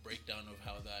breakdown of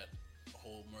how that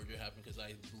whole merger happened? Because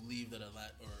I believe that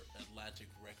Atlantic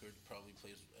Record probably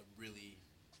plays a really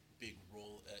big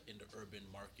role in the urban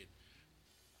market,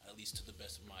 at least to the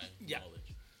best of my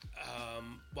knowledge.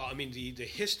 Well, I mean, the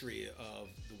history of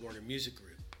the Warner Music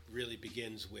Group really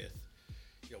begins with,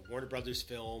 Warner Brothers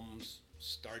Films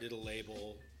started a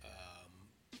label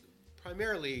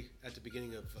primarily at the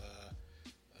beginning of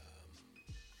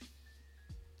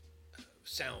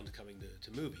sound coming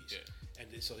to movies. Yeah.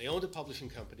 And so they owned a publishing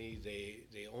company,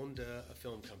 they owned a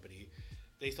film company.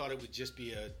 They thought it would just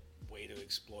be a way to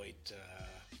exploit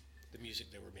the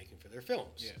music they were making for their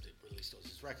films. Yeah. They released those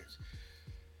as records.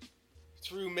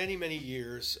 Through many, many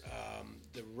years,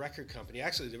 the record company,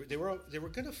 actually, they were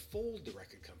going to fold the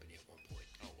record company at one point.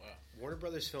 Oh, wow. Warner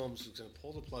Brothers Films was going to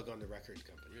pull the plug on the record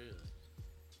company. Really?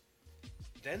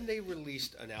 Then they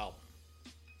released an album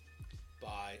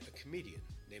by a comedian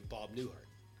named Bob Newhart,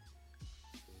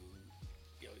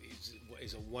 who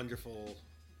is a wonderful,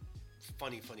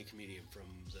 funny comedian from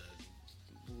the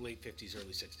late 50s,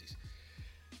 early 60s.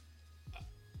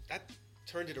 That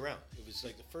turned it around. It was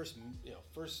like the first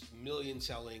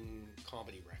million-selling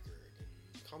comedy record.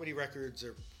 And comedy records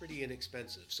are pretty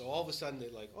inexpensive. So all of a sudden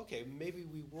they're like, okay, maybe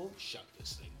we won't shut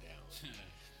this thing down.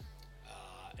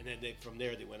 And then from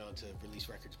there they went on to release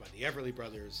records by the Everly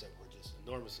Brothers that were just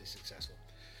enormously successful.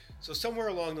 So somewhere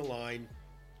along the line,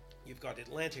 you've got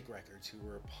Atlantic Records, who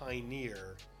were a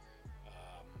pioneer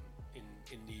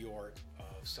in New York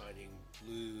of signing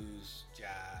blues,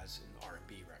 jazz, and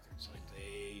R&B records. Like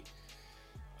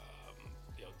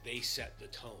they set the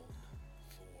tone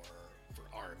for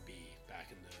R&B back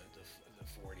in the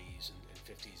 40s and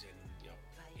 50s, and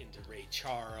into Ray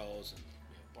Charles and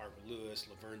Barbara Lewis,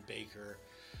 Laverne Baker.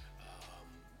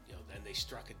 Then they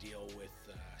struck a deal with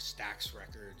Stax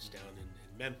Records down in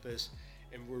Memphis,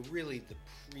 and were really the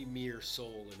premier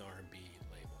soul and R&B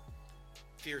label,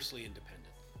 fiercely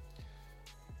independent.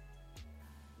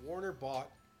 Warner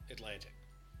bought Atlantic,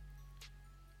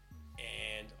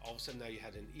 and all of a sudden now you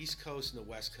had an East Coast and a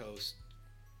West Coast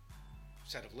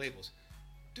set of labels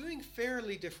doing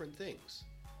fairly different things.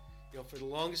 For the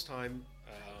longest time,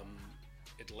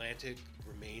 Atlantic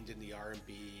remained in the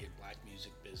R&B and black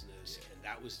music business, and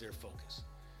that was their focus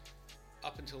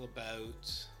up until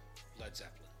about Led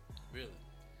Zeppelin. Really?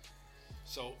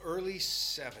 So late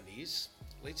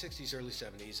 60s, early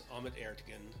 70s, Ahmet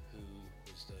Ertegun, who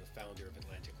was the founder of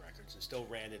Atlantic Records and still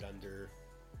ran it under,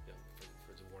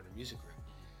 for the Warner Music Group,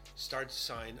 started to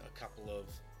sign a couple of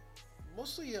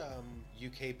mostly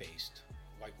UK-based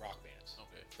white rock bands.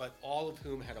 Okay. But all of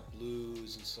whom had a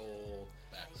blues and soul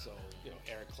background. So,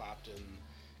 Eric Clapton,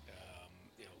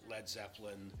 Led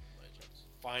Zeppelin,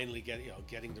 finally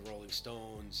getting the Rolling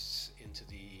Stones into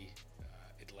the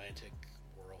Atlantic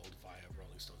world via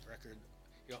Rolling Stones record.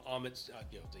 Ahmet's,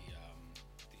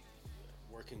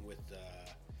 working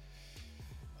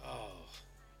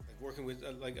with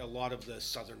like a lot of the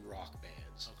Southern rock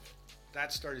bands. Okay.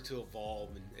 That started to evolve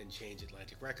and change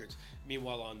Atlantic Records.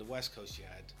 Meanwhile, on the West Coast, you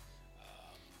had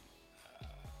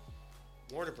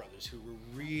Warner Brothers, who were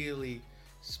really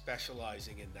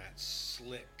specializing in that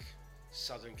slick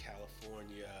Southern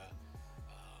California,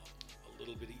 a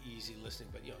little bit of easy listening,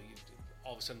 but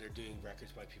all of a sudden they're doing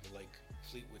records by people like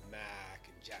Fleetwood Mac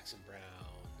and Jackson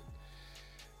Brown.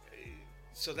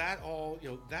 So that all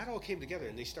came together,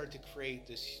 and they started to create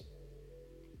this.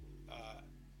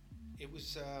 It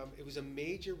was a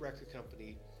major record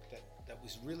company that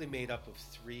was really made up of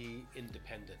three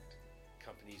independent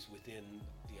companies within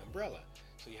the umbrella.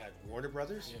 So you had Warner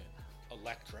Brothers,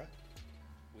 Elektra,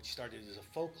 which started as a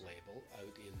folk label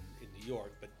out in New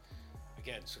York, but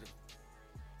again sort of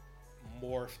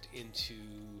morphed into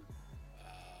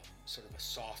sort of a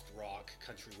soft rock,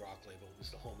 country rock label. It was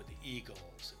the home of the Eagles.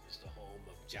 It was the home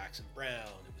of Jackson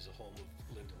Brown. It was the home of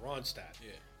Linda Ronstadt.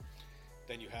 Yeah.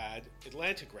 Then you had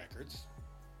Atlantic Records,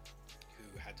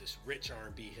 who had this rich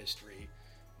R&B history,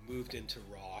 moved into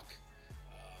rock,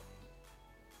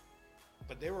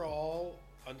 but they were all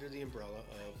under the umbrella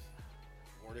of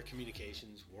Warner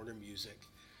Communications, Warner Music,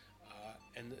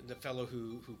 and the fellow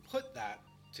who put that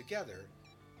together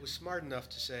was smart enough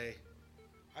to say,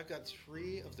 I've got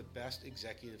three of the best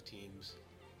executive teams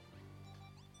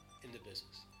in the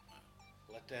business.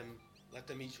 Let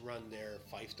them each run their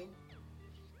fiefdom,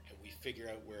 and we figure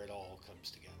out where it all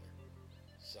comes together.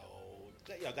 So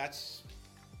that's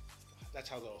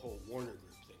how the whole Warner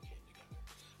Group thing came together.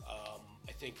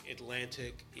 I think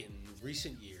Atlantic in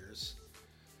recent years,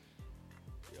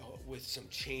 with some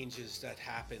changes that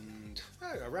happened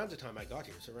around the time I got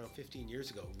here, so around 15 years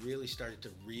ago, really started to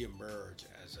reemerge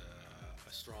as a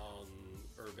strong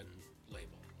urban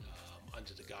label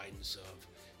under the guidance of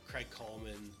Craig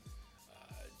Coleman,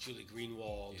 Julie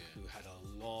Greenwald, who had a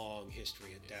long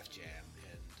history at Def Jam,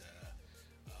 and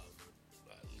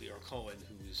Leor Cohen,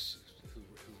 who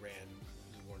ran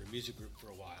the Warner Music Group for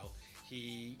a while.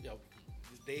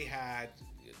 They had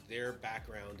their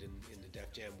background in the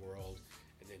Def Jam world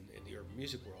and in the urban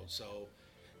music world, so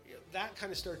that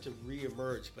kind of started to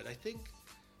reemerge. But I think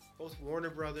both Warner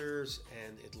Brothers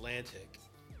and Atlantic,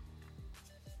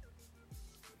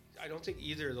 I don't think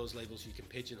either of those labels you can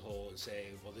pigeonhole and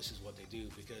say, well, this is what they do,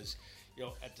 because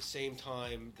at the same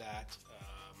time that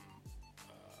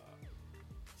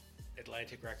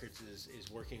Atlantic Records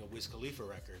is working a Wiz Khalifa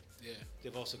record,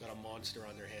 they've also got a monster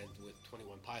on their hand with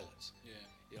 21 Pilots.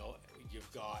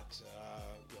 You've got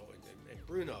and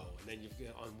Bruno, and then you've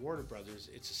got on Warner Brothers,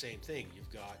 it's the same thing.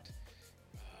 You've got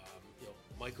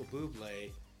Michael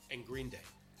Bublé and Green Day.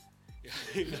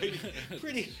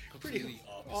 pretty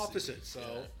opposite.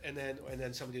 So and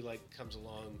then somebody like comes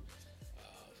along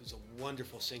who's a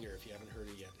wonderful singer. If you haven't heard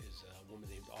her yet, is a woman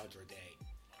named Audra Day.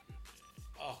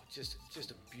 Oh, just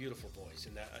a beautiful voice,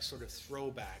 and a sort of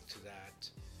throwback to that.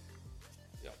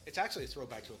 It's actually a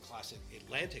throwback to a classic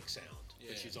Atlantic sound,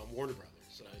 but she's on Warner Brothers.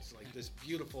 So it's like this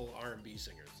beautiful R&B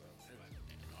singer. So anyway,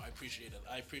 I appreciate it.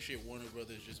 I appreciate Warner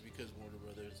Brothers just because Warner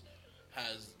Brothers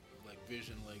has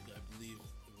vision. I believe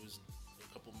it was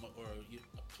up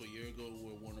to a year ago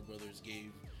where Warner Brothers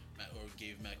gave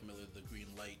Mac Miller the green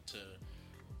light to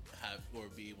have or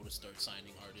be able to start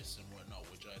signing artists and whatnot,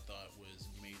 which I thought was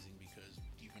amazing, because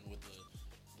even with the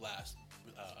last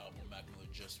album Mac Miller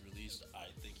just released, I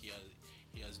think he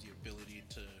has the ability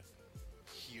to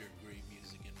hear great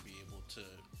music and be able to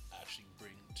actually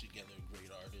bring together great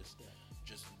artists. Yeah.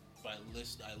 Just by I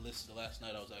listened last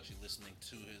night. I was actually listening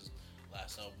to his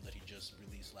last album that he just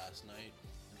released last night,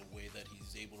 and the way that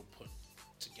he's able to put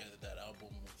together that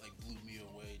album like blew me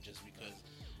away. Just because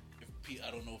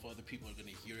I don't know if other people are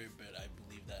gonna hear it, but I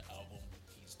believe that album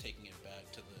he's taking it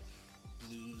back to the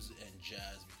blues and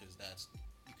jazz, because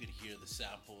you could hear the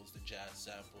samples, the jazz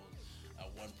samples.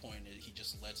 At one point, he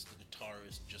just lets the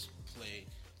guitarist just play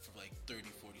for like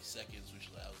 30-40 seconds, which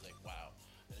I was like, wow.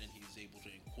 And then he's able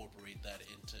to incorporate that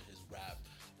into his rap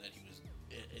that he was.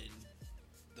 And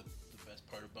the best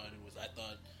part about it was I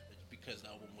thought that because the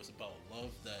album was about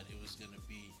love, that it was gonna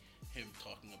be him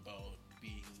talking about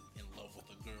being in love with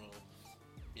a girl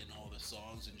in all the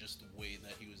songs, and just the way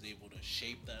that he was able to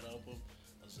shape that album.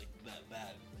 I was like,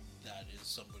 that is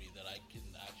somebody that I can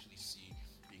actually see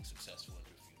being successful in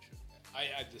the future.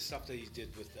 The stuff that he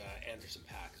did with Anderson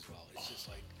 .Paak as well. It's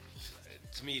just like,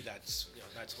 to me, that's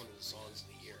one of the songs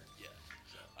of the year. Yeah.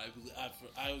 So.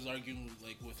 I was arguing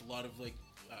like with a lot of like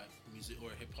music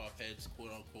or hip hop heads,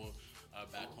 quote unquote,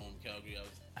 back home Calgary.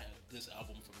 This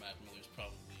album from Mac Miller is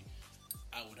probably,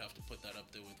 I would have to put that up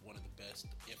there with one of the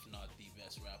best, if not the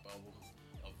best, rap album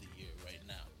of the year right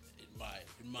now.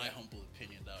 In my humble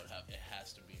opinion, it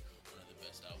has to be one of the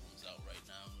best albums out right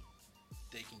now.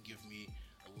 They can give me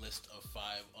a list of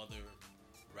 5 other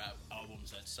rap albums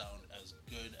that sound as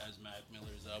good as Mac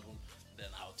Miller's album,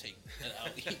 then I'll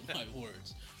eat my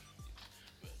words.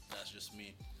 But that's just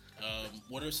me.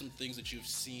 What are some things that you've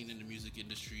seen in the music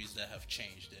industries that have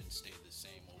changed and stayed the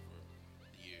same over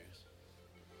the years?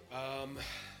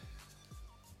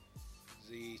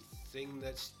 The thing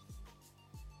that's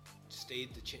stayed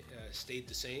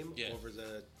the same over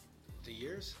the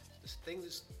years. The thing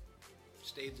that's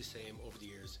stayed the same over the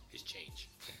years is change.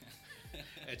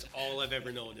 It's all I've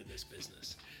ever known in this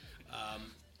business. I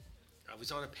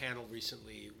was on a panel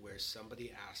recently where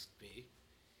somebody asked me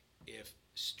if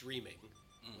streaming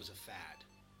was a fad.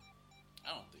 I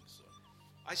don't think so.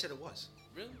 I said it was.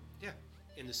 Really? Yeah.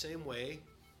 In the same way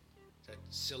that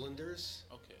cylinders,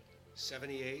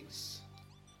 78s,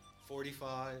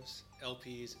 45s,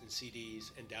 LPs, and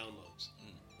CDs, and downloads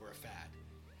were a fad.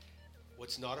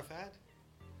 What's not a fad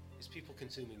is people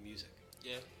consuming music.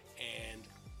 Yeah. And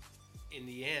in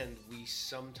the end, we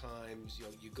sometimes,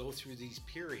 you go through these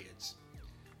periods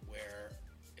where,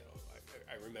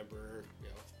 I remember,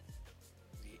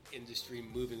 the industry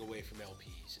moving away from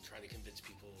LPs and trying to convince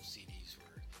people CDs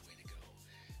were the way to go.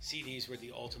 CDs were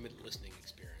the ultimate listening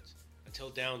experience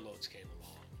until downloads came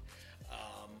along.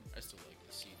 I still like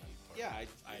the CD part. Yeah,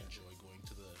 I enjoy going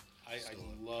to the store. I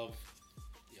love,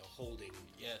 holding a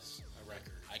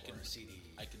record or a CD.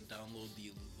 I can download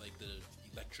the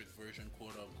electric version,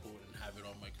 quote unquote, and have it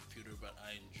on my computer. But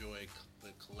I enjoy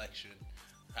the collection,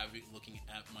 looking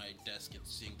at my desk and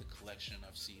seeing the collection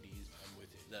of CDs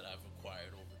that I've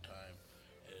acquired over time.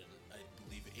 And I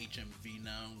believe HMV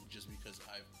now, just because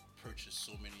I've purchased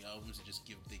so many albums,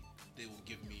 they will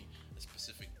give me a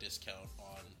specific discount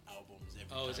on albums every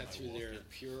time. Is that through their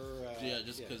pure?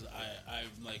 Just because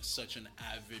I'm like such an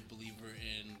avid believer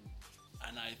in,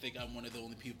 and I think I'm one of the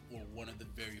only people, or one of the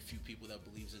very few people that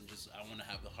believes in just, I want to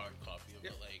have the hard copy of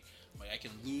it. Like I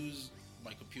can lose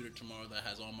my computer tomorrow that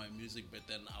has all my music, but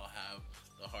then I'll have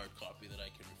the hard copy that I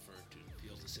can refer to.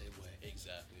 Feels the same way.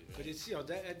 Exactly. Right? But it's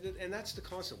and that's the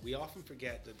concept. We often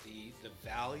forget that the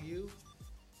value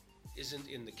isn't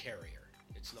in the carrier.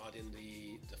 It's not in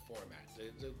the format.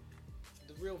 The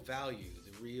real value,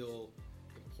 the real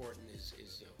important is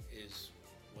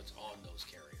what's on those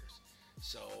carriers.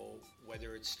 So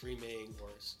whether it's streaming or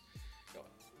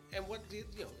and what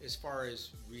as far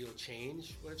as real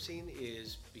change, what I've seen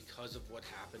is because of what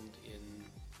happened in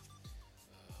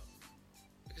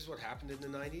the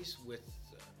 90s with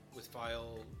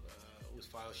file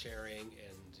sharing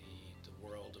and the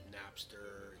world of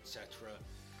Napster, etc.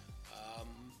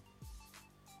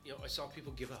 I saw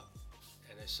people give up,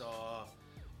 and I saw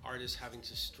artists having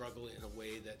to struggle in a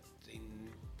way that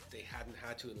they hadn't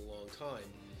had to in a long time.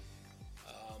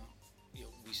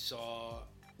 We saw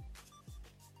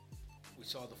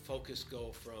the focus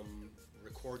go from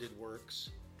recorded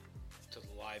works to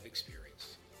the live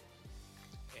experience,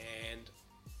 and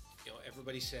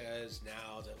everybody says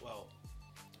now that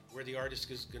where the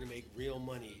artist is going to make real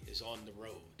money is on the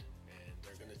road, and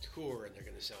they're going to tour, and they're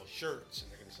going to sell shirts,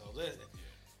 and they're going to sell this.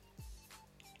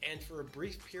 And for a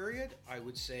brief period, I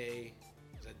would say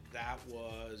that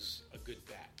was a good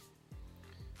bet.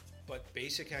 But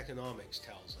basic economics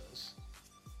tells us,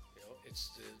 it's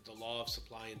the law of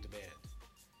supply and demand.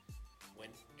 When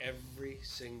every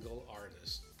single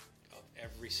artist of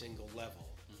every single level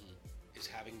is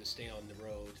having to stay on the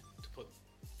road to put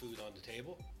food on the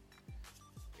table,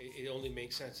 it only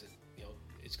makes sense that, you know,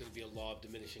 it's going to be a law of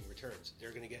diminishing returns. They're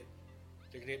going to get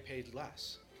paid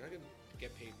less. They're not going to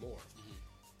get paid more.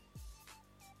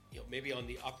 You know, maybe on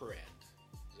the upper end,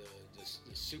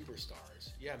 the superstars,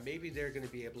 yeah, maybe they're going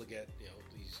to be able to get, you know,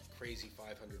 these crazy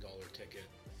 $500 ticket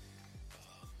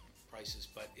prices,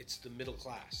 but it's the middle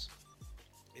class.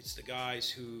 It's the guys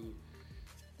who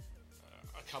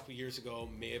a couple years ago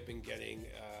may have been getting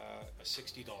a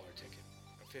 $60 ticket,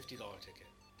 a $50 ticket.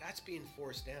 That's being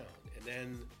forced down, and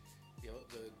then, you know,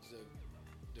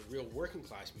 the real working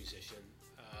class musician.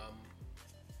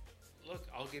 Look,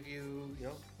 I'll give you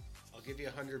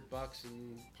 $100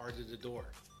 and part of the door.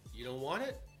 You don't want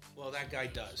it? Well, that guy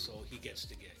does, so he gets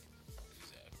the gig.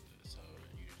 Exactly. That's how it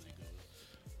usually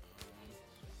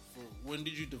goes. When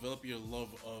did you develop your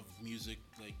love of music,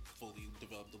 like fully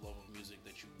develop the love of music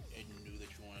that you knew that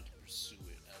you wanted to pursue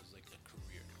it as like a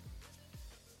career?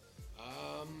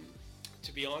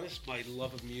 To be honest, my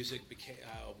love of music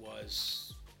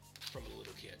was from a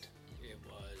little kid. It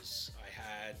was, I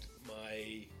had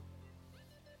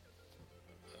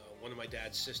one of my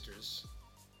dad's sisters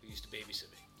who used to babysit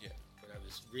me when I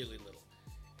was really little,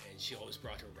 and she always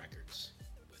brought her records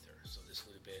with her. So this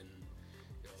would have been,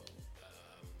 you know,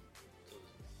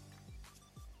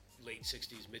 the late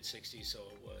 60s, mid 60s. So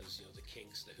it was, you know, the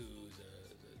Kinks, the Who,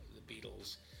 the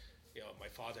Beatles. You know, my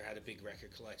father had a big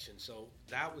record collection, so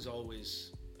that was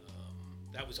always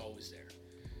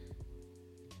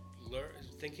there.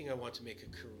 Thinking I want to make a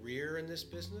career in this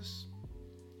business,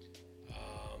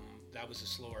 that was a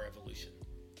slower evolution.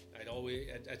 I'd always,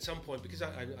 at some point, because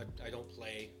I don't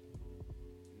play,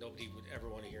 nobody would ever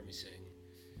want to hear me sing.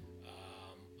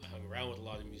 I hung around with a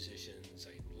lot of musicians.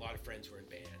 A lot of friends were in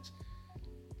bands,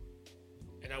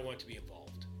 and I wanted to be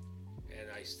involved. And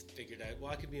I figured out,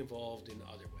 well, I could be involved in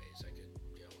other ways. I could,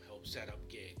 you know, help set up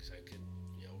gigs. I could,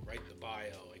 you know, write the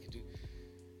bio. I could do,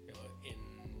 you know,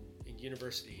 in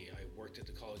university, I worked at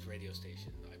the college radio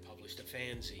station. I published a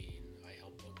fanzine. I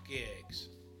helped book gigs.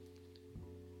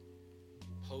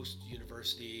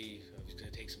 Post-university, I was going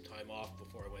to take some time off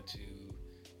before I went to,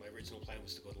 my original plan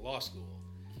was to go to law school.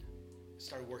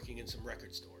 Started working in some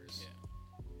record stores.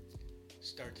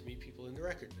 Started to meet people in the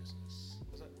record business.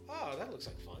 I was like, oh, that looks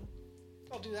like fun.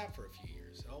 I'll do that for a few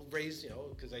years. I'll raise, you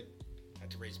know, because I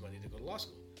had to raise money to go to law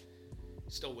school.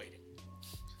 Still waiting.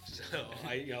 So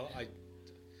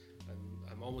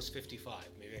I'm almost 55.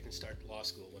 Maybe I can start law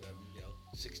school when I'm, you know,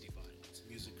 65. So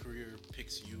music career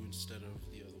picks you instead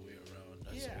of the other way around.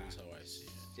 That's always how I see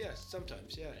it. Yeah,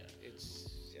 sometimes. Yeah,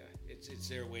 it's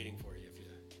there waiting for you if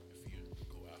you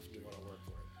go after. You want to work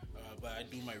for it. But I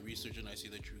do my research and I see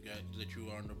that you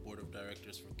are on the board of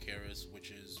directors for CARIS,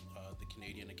 which is the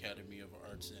Canadian Academy of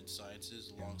Arts and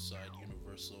Sciences, alongside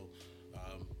Universal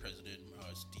President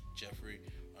Jeffrey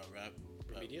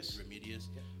Remedios,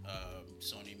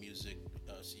 Sony Music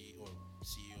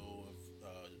CEO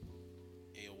of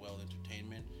AOL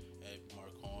Entertainment,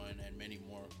 Mark Cohen, and many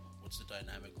more. What's the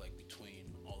dynamic like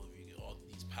between all of you, all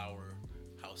these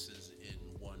powerhouses in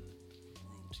one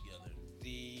room together?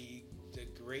 The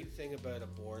great thing about a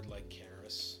board like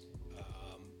CARIS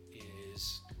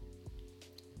is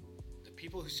the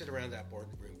people who sit around that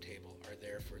boardroom table are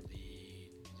there for the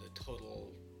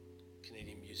total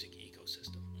Canadian music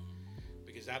ecosystem.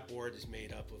 Because that board is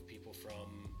made up of people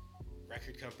from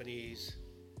record companies,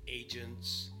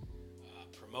 agents,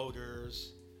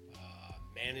 promoters,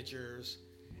 managers,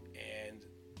 and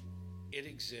it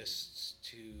exists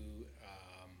to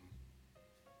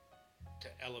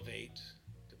elevate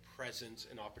the presence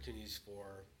and opportunities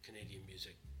for Canadian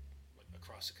music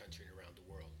across the country and around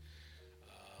the world.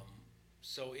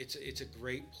 So it's a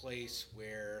great place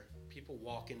where people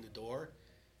walk in the door,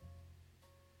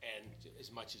 and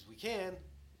as much as we can,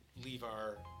 leave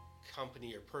our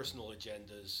company or personal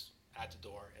agendas at the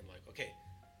door and like, okay,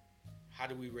 how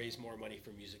do we raise more money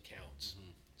for Music Counts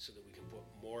so that we can put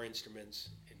more instruments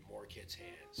in more kids'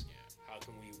 hands? How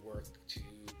can we work to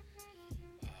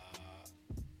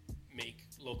make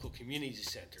local community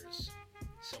centers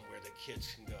somewhere that kids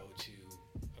can go to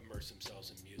immerse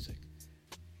themselves in music?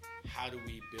 How do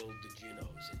we build the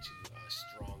Junos into a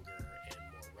stronger and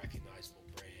more recognizable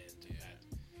brand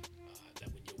that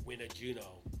when you win a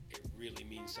Juno, it really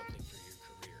means something for your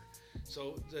career?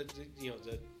 So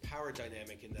the power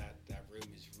dynamic in that room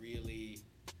is really,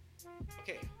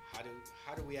 okay,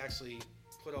 how do we actually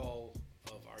put all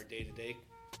of our day-to-day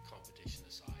competition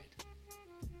aside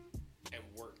and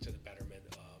work to the betterment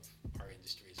of our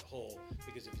industry as a whole?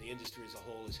 Because if the industry as a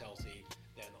whole is healthy,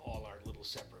 then all our little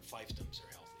separate fiefdoms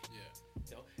are healthy.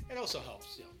 You know, it also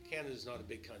helps. You know, Canada's not a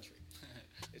big country.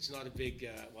 It's not a big,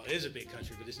 well, it is a big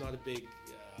country, but it's not a big,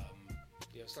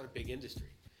 it's not a big industry.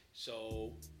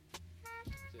 So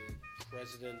the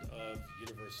president of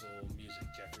Universal Music,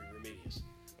 Jeffrey Remedios.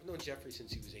 I've known Jeffrey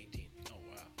since he was 18. Oh,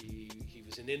 wow. He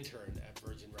was an intern at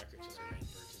Virgin Records when I ran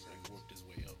Virgin Records. He worked his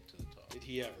way up to the top. Did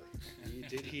he ever?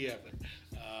 Did he ever?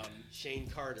 Shane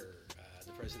Carter,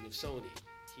 the president of Sony,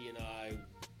 he and I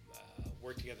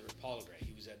worked together at Polygram.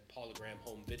 He was at Polygram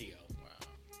Home Video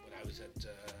when I was at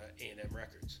A&M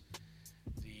Records.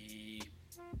 The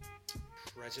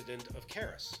president of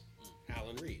Karis,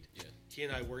 Alan Reed. Yeah. He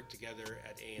and I worked together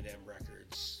at A&M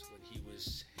Records when he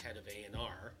was head of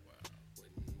A&R,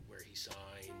 where he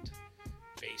signed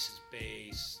Bass is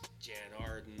Bass, Jan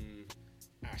Arden,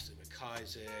 Ashley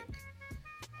McIsaac.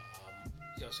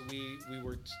 So we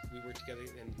worked together,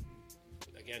 and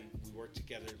again we worked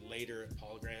together later at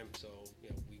Polygram. So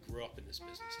we grew up in this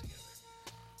business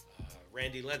together.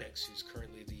 Randy Lennox, who's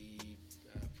currently the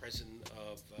president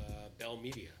of Bell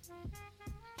Media.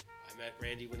 I met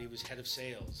Randy when he was head of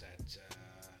sales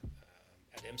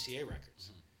at MCA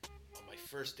Records. On my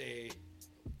first day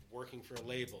working for a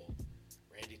label,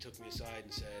 Randy took me aside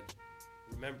and said,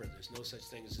 "Remember, there's no such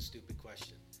thing as a stupid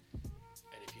question.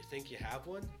 And if you think you have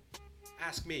one,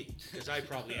 ask me, because I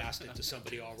probably asked it to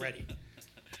somebody already."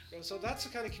 So that's the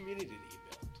kind of community that you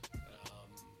build.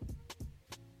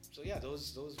 So yeah,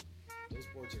 those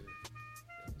boards are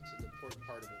it's an important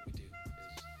part of what we do,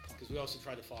 because we also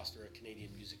try to foster a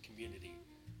Canadian music community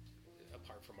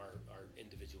apart from our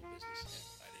individual businesses.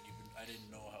 I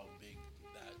didn't know how big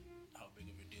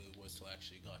of a deal it was till I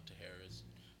actually got to Harris,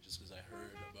 just because I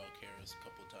heard about Harris a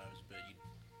couple of times, but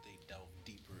they delve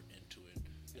deeper into it,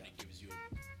 and it gives you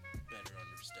a better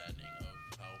understanding of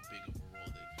how big of a role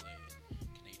they play in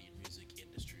Canadian music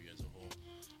industry as a whole.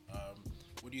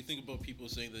 What do you think about people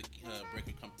saying that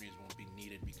record companies won't be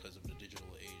needed because of the digital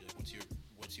age? Like,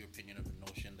 what's your opinion of the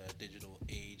notion that digital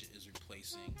age is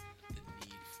replacing the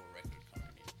need for record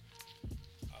companies?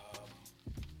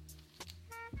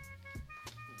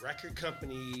 Record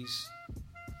companies,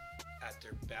 at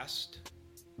their best,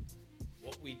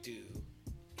 what we do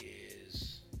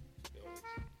is,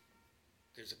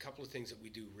 there's a couple of things that we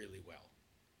do really well.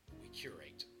 We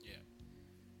curate. Yeah.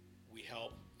 We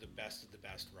help the best of the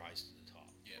best rise to the top.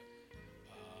 Yeah.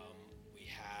 We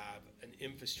have an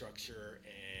infrastructure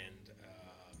and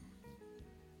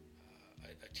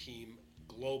a team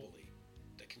globally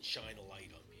that can shine a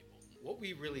light on people. What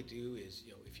we really do is,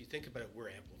 if you think about it, we're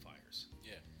amplifiers.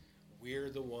 Yeah.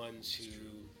 We're the ones who,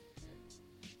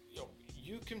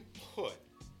 you can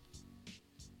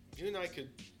you and I could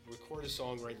record a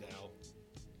song right now,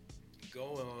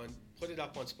 go on, put it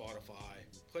up on Spotify,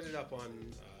 put it up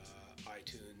on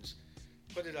iTunes,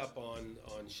 put it up on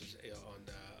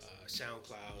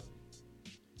SoundCloud,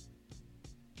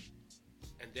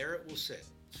 and there it will sit.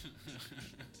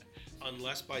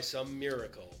 Unless by some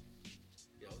miracle,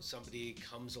 somebody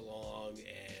comes along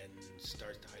and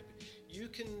starts to hype it. You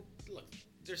can look.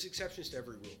 There's exceptions to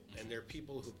every rule, and there are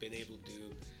people who've been able to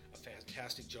do a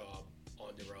fantastic job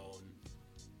on their own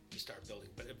to start building.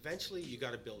 But eventually, you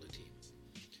got to build a team.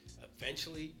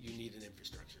 Eventually, you need an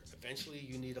infrastructure. Eventually,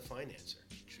 you need a financer.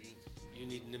 True. You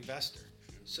need an investor.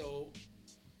 True. So,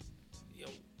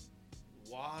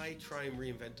 why try and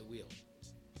reinvent the wheel?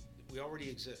 We already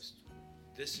exist.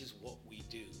 This is what we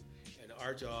do, and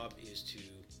our job is to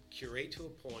curate to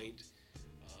a point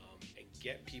and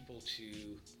get people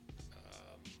to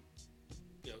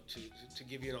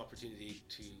give you an opportunity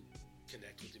to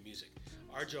connect with the music.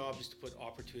 Our job is to put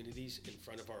opportunities in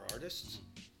front of our artists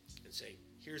and say,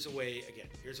 here's a way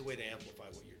to amplify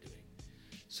what you're doing.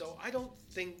 So I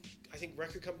think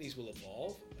record companies will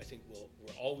evolve. I think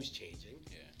we're always changing.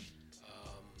 Yeah.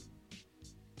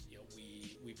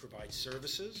 We provide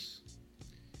services.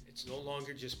 It's no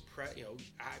longer just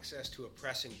access to a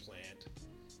pressing plant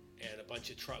and a bunch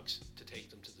of trucks to take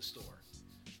them to the store.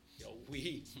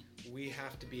 We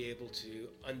have to be able to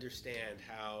understand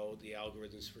how the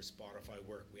algorithms for Spotify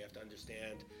work. We have to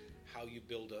understand how you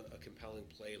build a compelling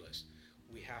playlist.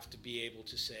 We have to be able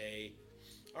to say,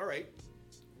 all right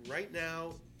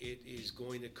now it is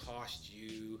going to cost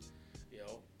you,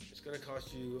 it's going to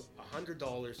cost you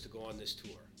 $100 to go on this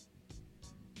tour.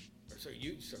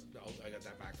 I got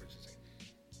that backwards.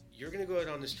 You're going to go out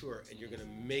on this tour and you're going to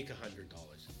make $100.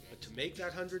 But to make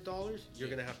that $100, you're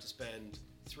going to have to spend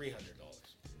 $300.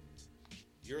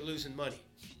 You're losing money.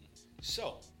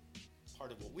 So,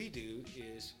 part of what we do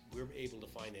is we're able to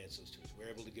finance those tours. We're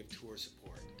able to give tour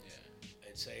support. Yeah.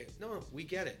 And say, no, we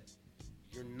get it.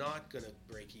 You're not going to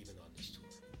break even on this tour.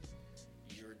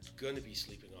 You're going to be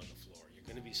sleeping on the floor. You're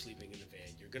going to be sleeping in the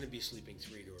van. You're going to be sleeping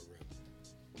 3 to a room.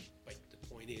 But the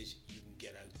point point is you can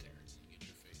get out there. Get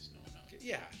your face known out.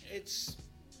 Yeah, it's,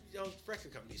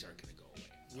 record companies aren't going to go away.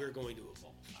 We're going to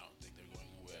evolve. I don't think they're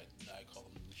going away. I call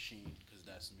them the machine because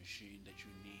that's the machine that you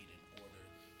need in order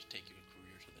to take your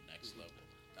career to the next level.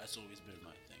 That's always been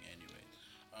my thing anyway.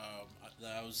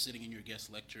 I was sitting in your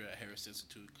guest lecture at Harris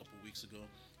Institute a couple weeks ago,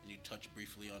 and you touched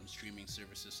briefly on streaming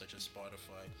services such as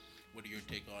Spotify. What are your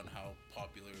take on how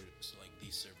popular like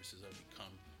these services have become?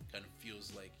 Kind of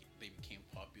feels like they became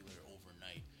popular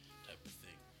overnight type of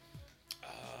thing.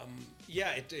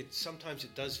 Yeah, it sometimes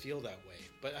it does feel that way,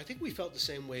 but I think we felt the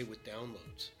same way with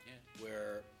downloads. Yeah.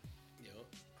 Where,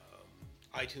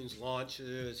 iTunes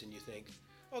launches and you think,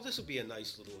 oh, this will be a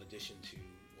nice little addition to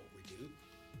what we do.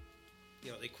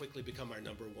 They quickly become our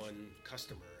number one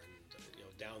customer,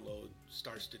 and download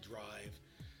starts to drive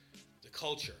the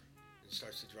culture. It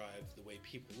starts to drive the way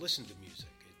people listen to music.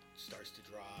 It starts to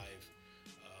drive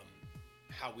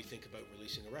how we think about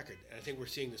releasing a record. And I think we're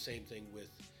seeing the same thing with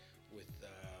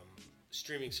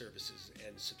streaming services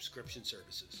and subscription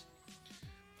services.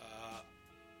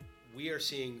 We are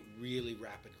seeing really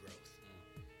rapid growth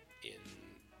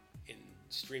in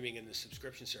streaming and the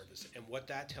subscription service. And what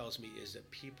that tells me is that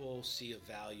people see a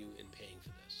value in paying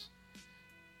for this.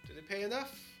 Do they pay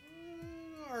enough?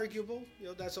 Arguable.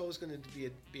 That's always going to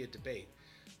be a debate.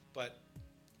 But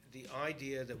the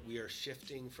idea that we are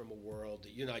shifting from a world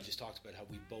that you and I just talked about, how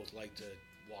we both like to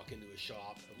walk into a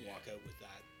shop and walk out with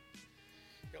that.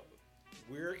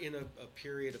 We're in a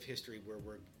period of history where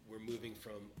we're moving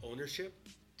from ownership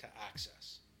to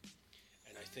access.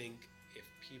 And I think if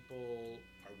people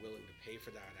are willing to pay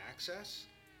for that access,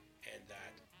 and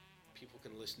that people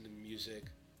can listen to music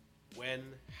when,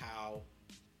 how,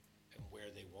 and where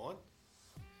they want,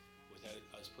 without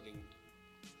us putting...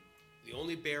 The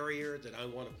only barrier that I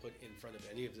want to put in front of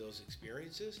any of those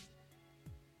experiences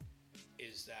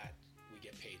is that we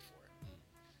get paid for it.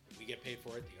 If we get paid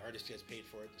for it, the artist gets paid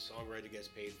for it, the songwriter gets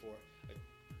paid for it.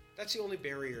 That's the only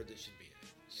barrier that should be in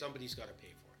it. Somebody's got to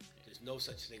pay for it. There's no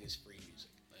such thing as free music.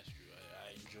 That's true.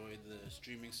 I enjoy the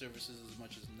streaming services as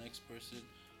much as the next person.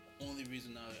 Only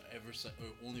reason I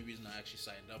actually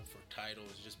signed up for Tidal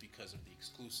is just because of the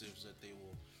exclusives that they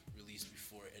will release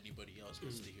before anybody else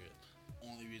gets to hear it.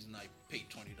 Only reason I pay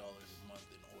 $20 a month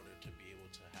in order to be able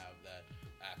to have that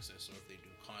access, or if they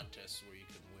do contests where you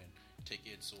can win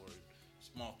tickets or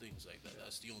small things like that.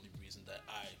 That's the only reason that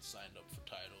I signed up for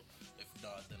Tidal. If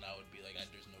not, then I would be like,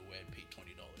 there's no way I'd pay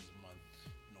 $20 a month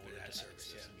in order to access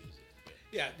music.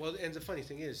 Yeah, well, and the funny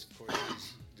thing is, of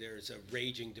course, there's a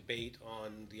raging debate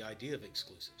on the idea of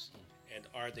exclusives. And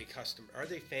are they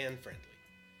fan friendly?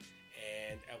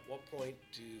 And at what point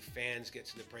do fans get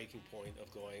to the breaking point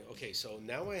of going, okay, so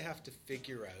now I have to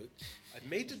figure out, I've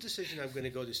made the decision I'm going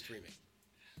to go to streaming.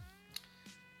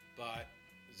 But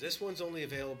this one's only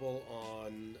available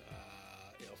on,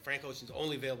 Frank Ocean's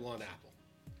only available on Apple.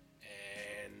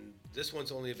 And this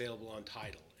one's only available on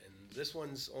Tidal. And this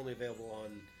one's only available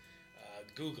on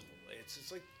Google.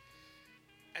 It's like,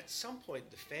 at some point,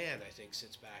 the fan, I think,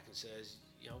 sits back and says,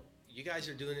 you guys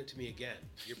are doing it to me again.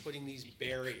 You're putting these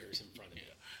barriers in front of me.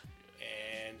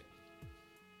 And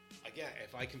again,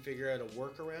 if I can figure out a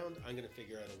workaround, I'm going to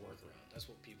figure out a workaround. That's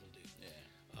what people do. Yeah.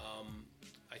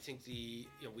 I think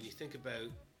when you think about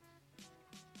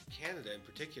Canada in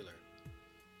particular,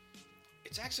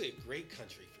 it's actually a great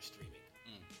country for streaming.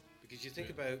 Because you think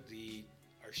about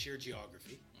our sheer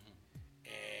geography,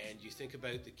 and you think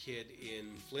about the kid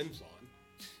in Flin Flon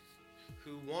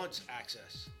who wants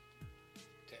access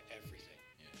to everything.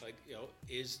 Yeah. Like,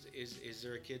 is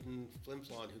there a kid in Flin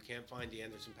Flon who can't find the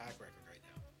Anderson .Paak record right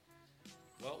now?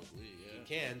 Well, he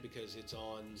can, because it's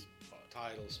on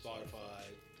Tidal, Spotify,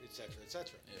 etc.,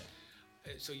 etc.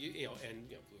 Yeah. So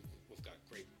we've got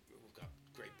great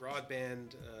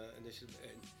broadband initiative,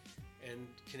 and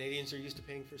Canadians are used to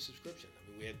paying for subscription.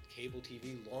 I mean, we had cable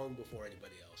TV long before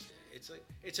anybody else did.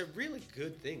 It's a really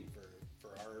good thing for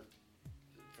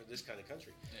this kind of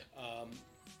country. Yeah.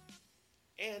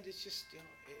 And it's just,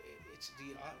 it's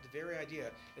the very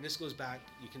idea, and this goes back,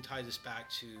 you can tie this back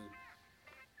to,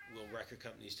 will record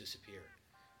companies disappear?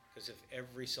 Because if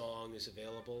every song is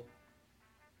available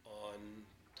on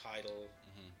Tidal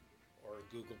or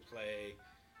Google Play,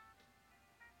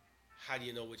 how do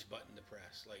you know which button to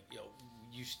press? Like,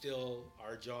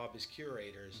 our job as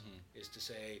curators is to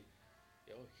say,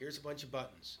 here's a bunch of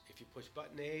buttons. If you push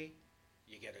button A,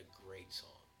 you get a great song.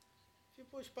 If you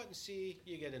push button C,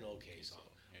 you get an okay song.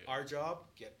 Yeah. Our job,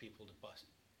 get people to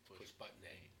push button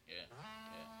A. Yeah.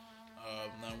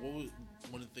 Now,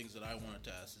 one of the things that I wanted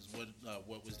to ask is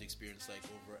what was the experience like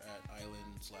over at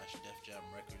Island /Def Jam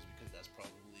Records, because that's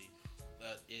probably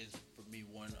that is for me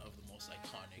one of the most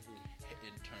iconic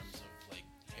in terms of like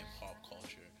hip hop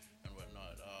culture and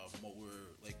whatnot.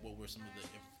 What were some of the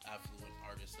affluent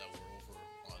artists that were over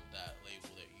on that label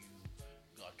that you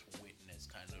got to witness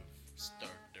kind of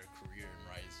start their career and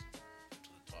rise to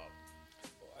the top?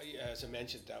 Well, as I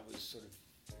mentioned, that was sort of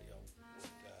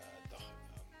with the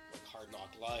Hard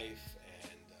Knock Life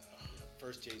and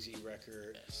first Jay-Z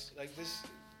record. Yes. Like this,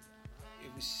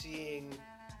 it was seeing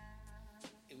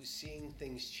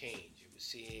things change. It was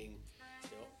seeing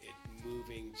it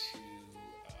moving to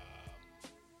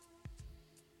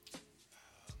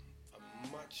a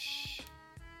much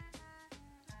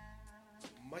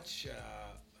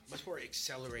more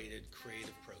accelerated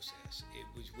creative process. It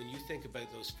was when you think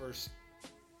about those first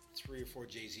 3 or 4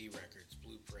 Jay-Z records,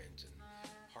 Blueprint and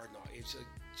Hard Knock. It's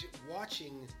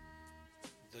watching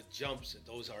the jumps that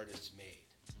those artists made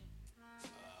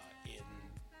in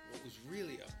what was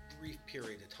really a brief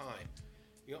period of time.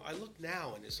 I look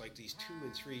now and it's like these 2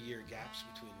 and 3 year gaps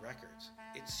between records.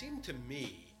 It seemed to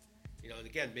me, and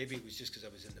again, maybe it was just because I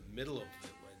was in the middle of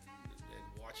it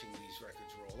and watching these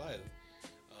records roll out.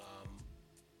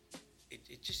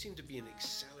 It just seemed to be an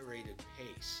accelerated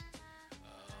pace,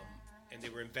 and they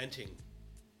were inventing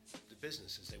the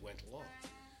business as they went along.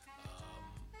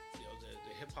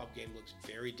 The hip hop game looks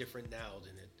very different now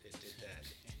than it did then,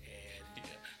 and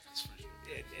that's for sure.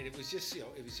 And it was just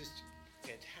it was just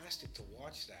fantastic to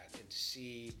watch that and to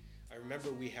see. I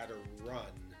remember we had a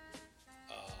run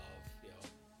of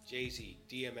Jay-Z,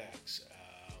 DMX,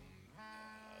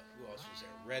 who else was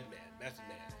there? Redman, Method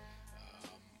Man.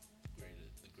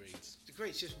 The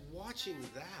greats. Just watching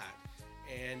that,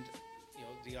 and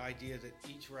the idea that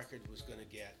each record was going to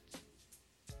get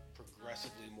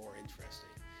progressively more interesting,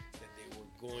 that they were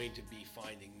going to be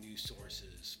finding new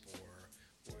sources for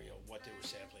what they were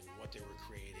sampling, what they were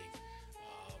creating,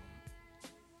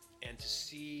 and to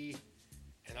see,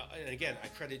 and again, I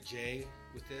credit Jay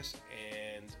with this,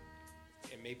 and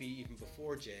maybe even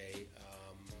before Jay,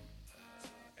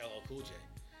 LL Cool J,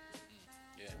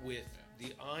 with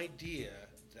the idea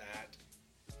that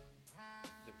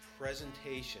the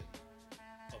presentation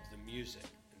of the music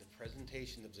and the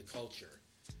presentation of the culture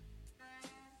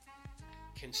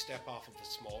can step off of the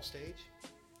small stage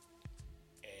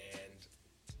and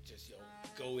just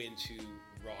go into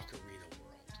rock arena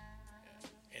world.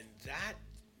 And that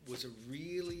was a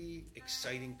really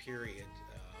exciting period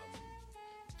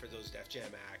for those Def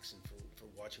Jam acts and for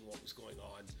watching what was going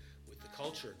on with the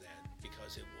culture then,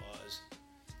 because it was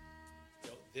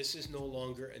this is no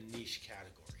longer a niche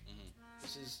category.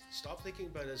 This is, stop thinking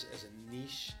about it as a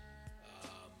niche,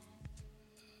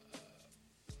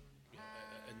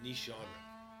 a niche genre.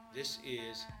 This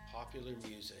is popular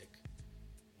music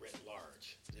writ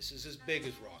large. This is as big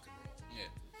as rock and roll. Yeah.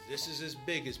 This is as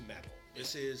big as metal.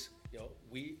 This is,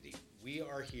 we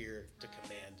are here to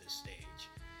command this stage.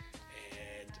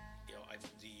 And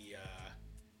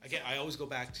again, I always go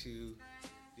back to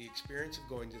the experience of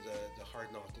going to the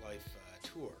Hard Knock Life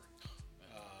tour.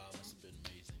 Must have been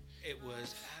amazing. It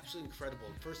was absolutely incredible.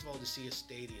 First of all, to see a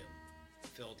stadium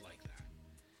filled like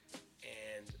that.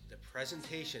 And the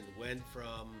presentation went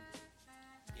from,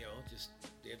 just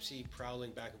the MC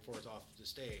prowling back and forth off the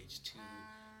stage to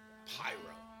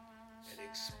pyro and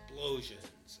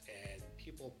explosions and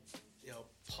people,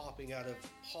 popping out of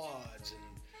pods. And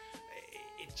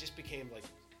it just became like,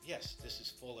 yes, this is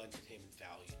full entertainment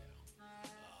value now.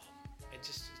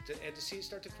 And to see it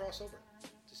start to cross over,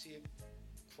 to see it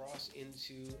cross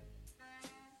into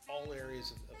all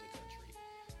areas of the country.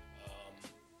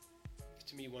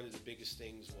 To me, one of the biggest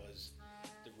things was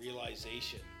the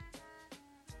realization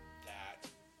that,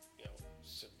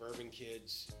 suburban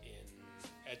kids in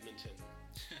Edmonton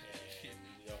and,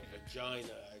 Regina,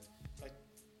 like,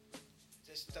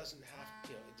 this doesn't have,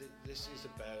 this is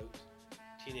about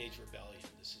teenage rebellion.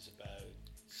 This is about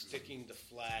sticking the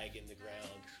flag in the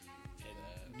ground and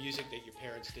music that your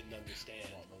parents didn't understand.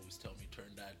 Mom always tell me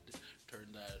turn that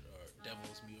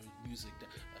devil's music.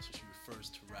 That's what she refers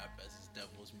to rap as, is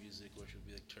devil's music, or she'll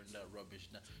be like, turn that rubbish.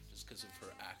 Now, just because of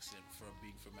her accent from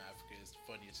being from Africa is the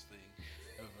funniest thing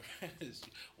ever.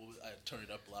 I turn it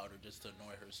up louder just to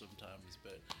annoy her sometimes.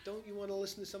 But don't you want to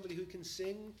listen to somebody who can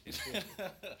sing?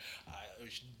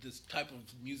 This type of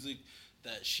music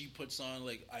that she puts on,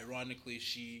 like, ironically,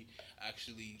 she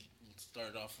actually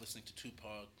started off listening to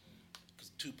Tupac, because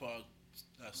Tupac,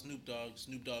 Snoop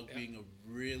Dogg being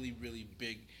a really, really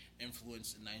big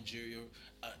influence in Nigeria,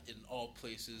 in all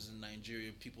places in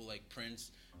Nigeria. People like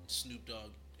Prince, Snoop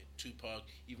Dogg, Tupac,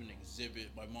 even Exhibit.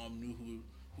 My mom knew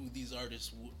who these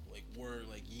artists were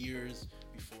years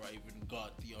before I even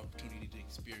got the opportunity to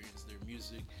experience their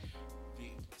music.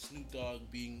 Snoop Dogg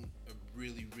being a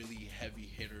really, really heavy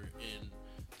hitter in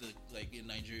in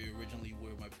Nigeria originally,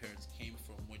 where my parents came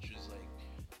from, which is like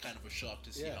kind of a shock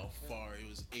to see how far it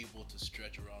was able to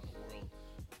stretch around the world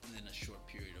in a short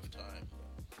period of time.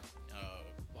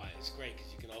 Why it's great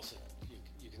because you can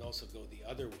also go the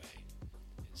other way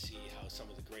and see how some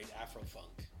of the great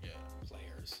Afro-funk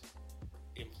players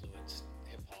influenced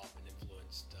hip hop and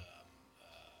influenced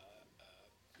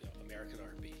American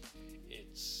R&B.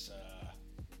 It's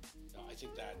I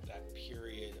think that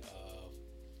period of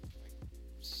like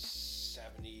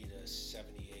 70 to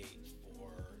 78 for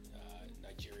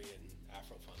Nigerian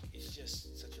Afro-funk is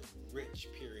just such a rich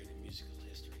period in musical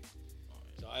history.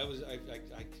 So I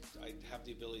have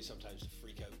the ability sometimes to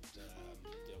freak out,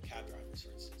 cab drivers,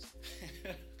 for instance,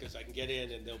 because I can get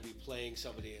in and they'll be playing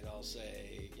somebody and I'll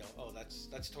say, oh,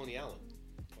 that's Tony Allen,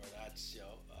 or that's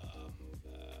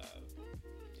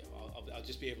I'll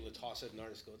just be able to toss it an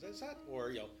artist goes, is that?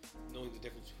 Or knowing the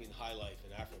difference between high life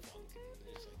and Afro-funk,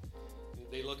 and it's like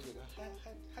they look at me and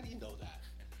go, how do you know that?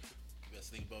 The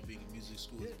best thing about being in music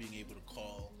school is being able to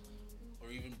call, or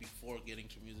even before getting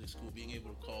to music school, being able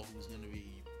to call who's going to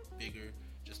be bigger,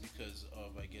 just because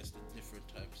of, I guess, the different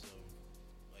types of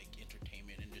like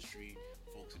entertainment industry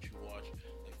folks that you watch.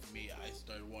 Like for me, I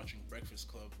started watching Breakfast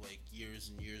Club like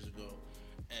years and years ago,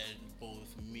 and both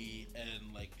me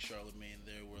and like Charlamagne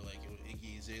there were like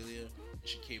Iggy Azalea.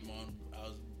 She came on,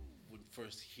 would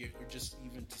first hear her, just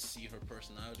even to see her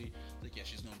personality, like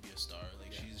she's gonna be a star.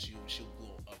 Like she'll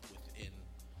blow up within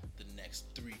the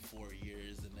next 3-4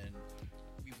 years, and then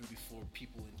even before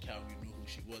people in Calgary knew who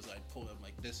she was, I'd pull up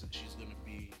like this, and she's gonna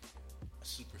be a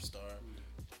superstar.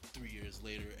 3 years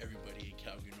later, everybody in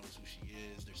Calgary knows who she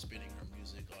is. They're spinning her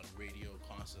music on radio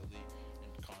constantly,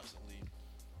 and constantly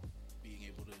being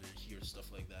able to hear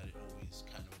stuff like that, it always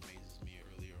kind of amazes me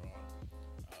earlier on.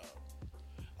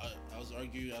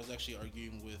 I was actually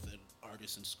arguing with an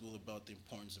artist in school about the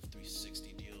importance of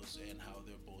 360 deals and how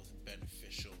they're both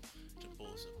beneficial to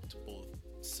both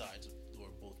sides or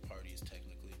both parties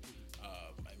technically.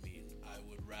 I mean, I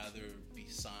would rather be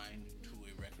signed to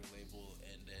a record label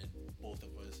and then both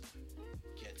of us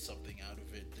get something out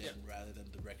of it than rather than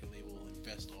the record label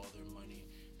invest all their money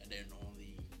and then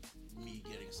only me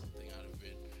getting something out of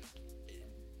it.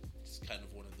 It's kind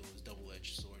of one of those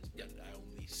double-edged swords, but I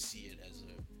only see it as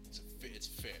it's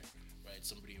fair, right?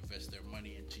 Somebody invests their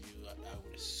money into you. I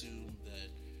would assume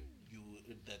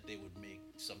that they would make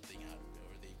something out of it,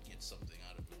 or they'd get something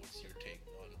out of it. What's your take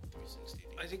on 360?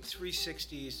 I think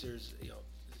 360s. There's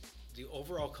the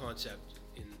overall concept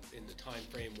in the time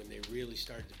frame when they really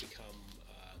started to become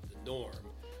the norm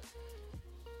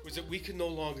was that we could no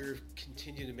longer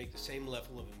continue to make the same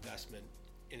level of investment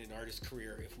in an artist's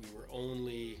career if we were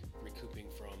only recouping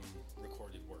from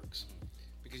recorded works.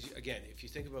 Because again, if you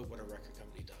think about what a record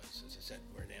company does, as I said,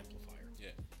 we're an amplifier.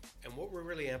 Yeah. And what we're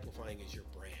really amplifying is your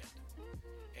brand.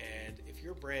 And if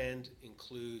your brand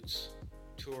includes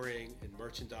touring and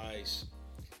merchandise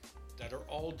that are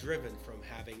all driven from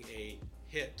having a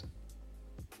hit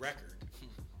record,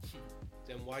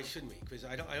 then why shouldn't we? Because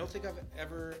I don't think I've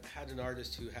ever had an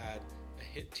artist who had a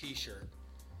hit T-shirt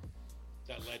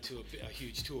that led to a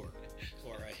huge tour,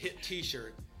 or a hit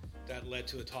T-shirt that led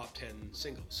to a top 10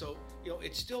 single. So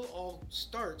it still all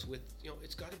starts with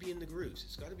it's got to be in the grooves,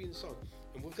 it's got to be in the song,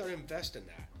 and we've got to invest in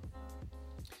that.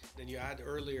 Then you add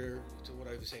earlier to what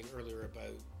I was saying earlier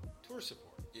about tour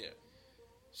support. Yeah.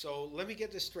 So let me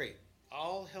get this straight.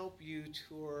 I'll help you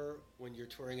tour when you're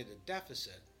touring at a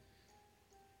deficit,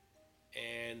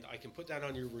 and I can put that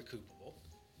on your recoupable,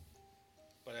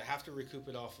 but I have to recoup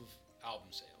it off of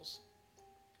album sales.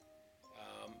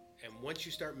 And once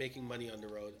you start making money on the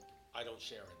road, I don't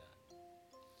share in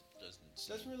that.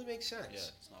 Doesn't really make sense.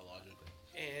 Yeah, it's not logical.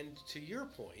 And to your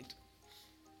point,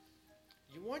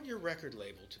 you want your record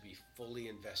label to be fully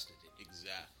invested in.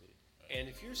 Exactly. Right. And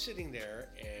if you're sitting there,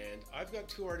 and I've got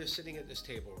two artists sitting at this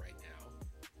table right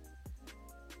now,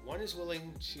 one is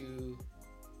willing to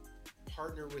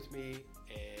partner with me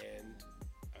and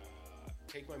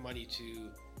take my money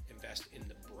to invest in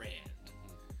the brand.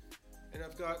 And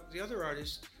I've got the other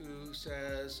artist who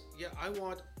says, yeah, I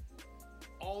want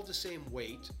all the same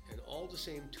weight and all the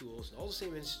same tools and all the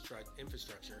same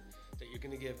infrastructure that you're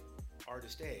going to give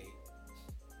artist A,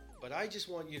 but I just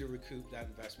want you to recoup that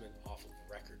investment off of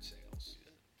record sales.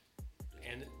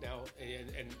 And now,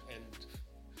 and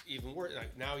even worse,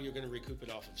 like now you're going to recoup it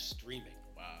off of streaming.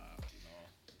 Wow.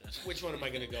 No. Which one am I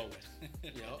going to go with?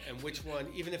 And which one,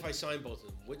 even if I sign both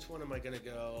of them, which one am I going to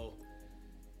go?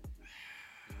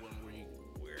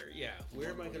 Where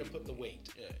am I going to put the weight?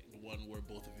 Yeah, the one where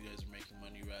both of you guys are making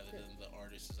money rather than the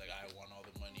artist is like, I want all the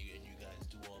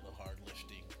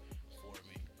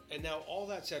And now, all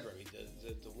that said, Remy,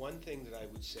 the one thing that I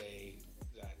would say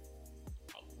that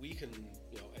we can,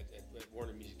 at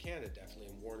Warner Music Canada, definitely,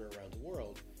 and Warner around the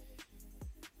world,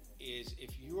 is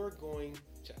if you are going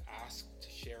to ask to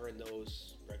share in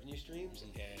those revenue streams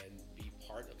and be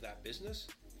part of that business,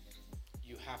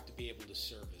 you have to be able to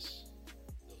service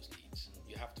those needs.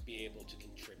 You have to be able to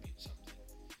contribute something.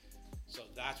 So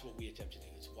that's what we attempt to do.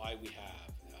 It's why we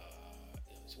have,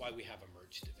 a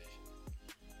merch division.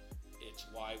 It's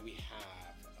why we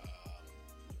have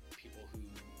people who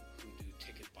do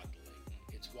ticket bundling.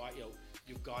 It's why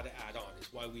you've got to add on.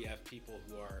 It's why we have people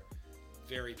who are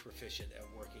very proficient at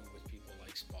working with people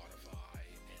like Spotify,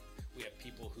 and we have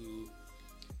people who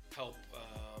help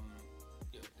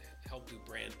help do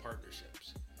brand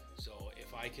partnerships. So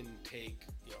if I can take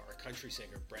our country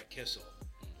singer Brett Kissel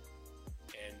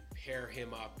and pair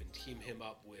him up and team him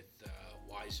up with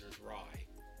Weiser's Rye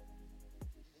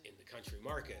in the country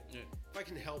market, if I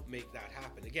can help make that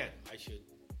happen, again, I should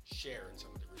share in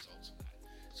some of the results of that.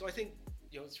 So I think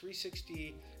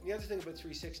 360. And the other thing about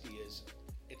 360 is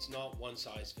it's not one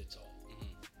size fits all.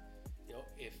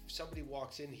 If somebody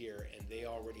walks in here and they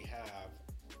already have,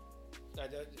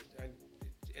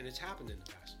 and it's happened in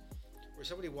the past, where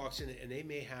somebody walks in and they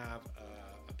may have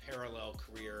a parallel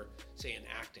career, say in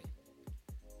acting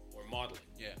or modeling.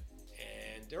 Yeah.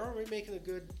 And they're already making a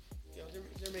good,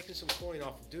 they're making some coin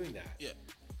off of doing that. Yeah.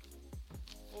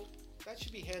 Well, that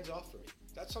should be hands off for me.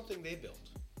 That's something they built.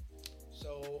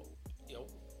 So,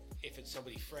 if it's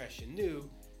somebody fresh and new,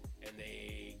 and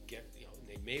they get,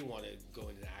 they may want to go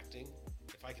into acting,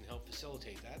 if I can help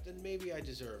facilitate that, then maybe I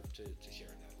deserve to share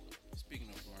in that a little. Speaking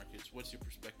of markets, what's your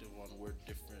perspective on where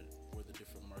the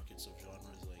different markets of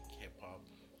genres like hip hop,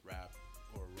 rap,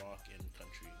 or rock and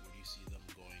country? Where do you see them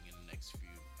going in the next few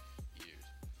years?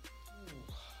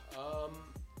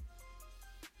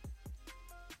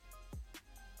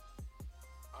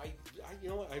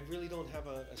 I really don't have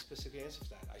a specific answer for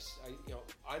that.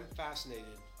 I'm fascinated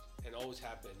and always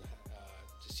have been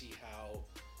to see how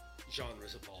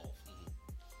genres evolve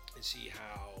and see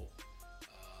how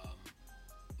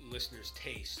listeners'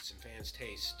 tastes and fans'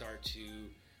 tastes start to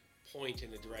point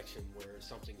in a direction where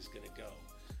something's going to go.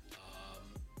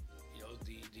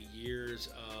 The years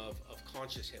of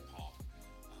conscious hip hop,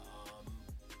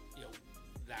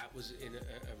 that was in a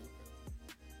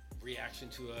reaction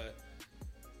to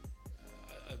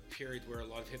a period where a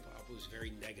lot of hip hop was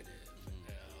very negative.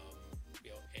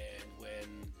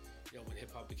 And when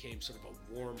hip hop became sort of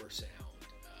a warmer sound,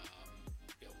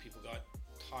 people got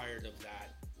tired of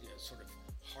that, sort of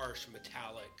harsh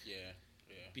metallic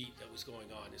beat that was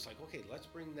going on. It's like, okay, let's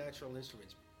bring natural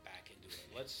instruments back into it.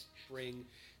 Let's bring,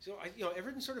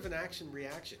 everything's sort of an action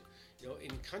reaction.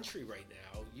 In country right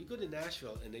now, you go to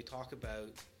Nashville and they talk about,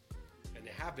 and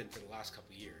they have been for the last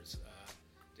couple of years,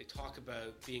 they talk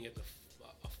about being at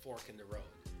a fork in the road.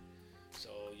 So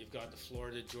you've got the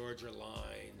Florida Georgia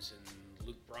lines and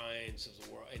Luke Bryant's of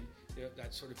the world, and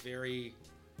that sort of very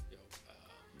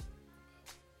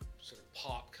sort of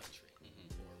pop country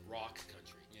or rock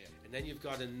country. Yeah. And then you've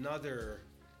got another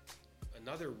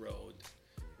road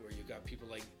where you've got people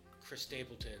like Chris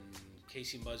Stapleton,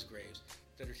 Casey Musgraves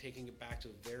that are taking it back to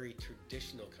a very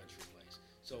traditional country place.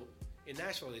 So in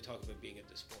Nashville they talk about being at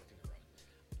this fork in the road.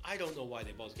 I don't know why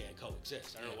they both can't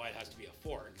coexist. I don't know why it has to be a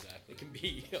fork. Exactly.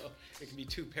 It can be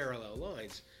two parallel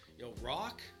lines.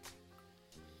 Rock,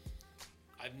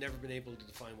 I've never been able to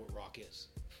define what rock is.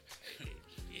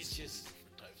 It's just,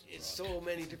 it's so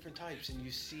many different types, and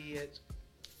you see it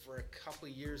for a couple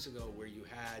of years ago where you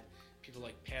had people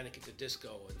like Panic at the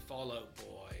Disco and Fall Out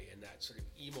Boy and that sort of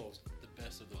emo. The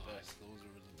best of the best. Those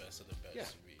were the best of the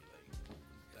best to me. Like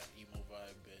that emo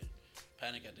vibe. But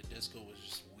Panic at the Disco was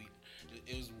just weird.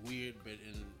 It was weird, but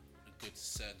in a good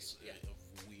sense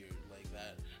of weird. Like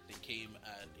that, they came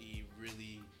at a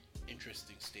really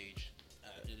interesting stage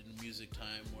in music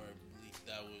time where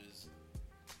that was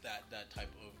that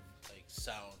type of like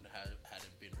sound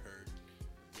hadn't been heard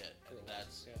yet, and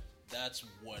that's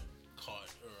what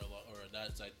caught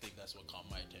I think that's what caught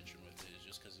my attention with it, is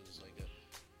just because it was like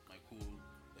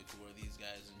who are these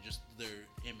guys, and just their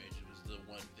image was the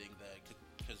one thing that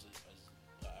because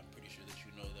I'm pretty sure that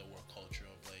that we're a culture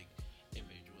of like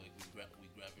image, like we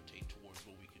gravitate towards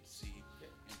what we can see,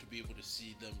 and to be able to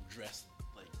see them dressed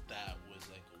like that was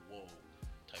like a whoa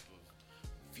type of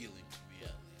feeling to me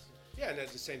at least. Yeah, and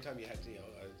at the same time you had the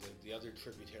other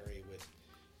tributary with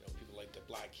people like the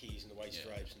Black Keys and the White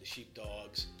Stripes and the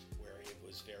Sheepdogs, where it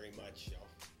was very much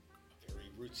a very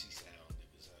rootsy sound.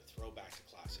 It was a throwback to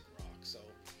classic rock. So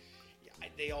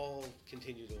they all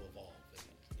continue to evolve.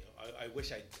 And I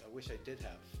wish I did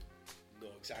know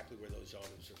exactly where those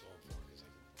genres are going for, because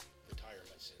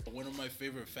influence. One of my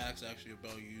favorite facts actually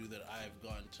about you that I've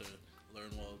gotten to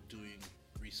learn while doing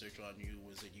research on you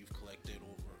was that you've collected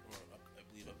I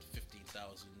believe up to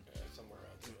 15,000 somewhere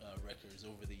around records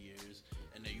over the years,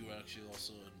 and that you were actually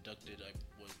also inducted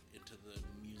into the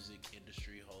Music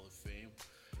Industry Hall of Fame.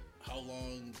 How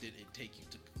long did it take you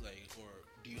to or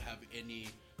do you have any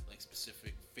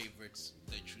specific favorites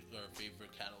or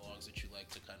favorite catalogs that you like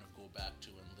to kind of go back to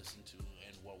and listen to,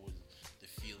 and what was the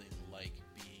feeling like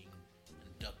being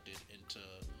inducted into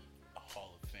a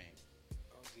Hall of Fame?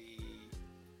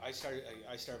 I started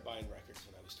buying records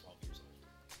when I was 12 years old,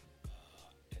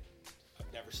 and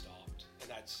I've never stopped. And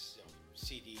that's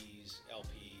CDs,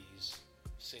 LPs,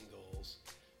 singles,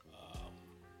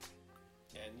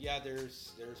 and yeah,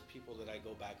 there's people that I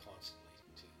go back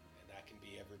constantly to, and that can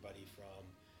be everybody from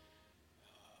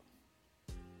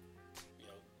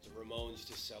the Ramones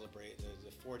just celebrate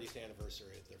the 40th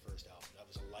anniversary of their first album. That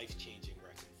was a life-changing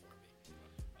record for me.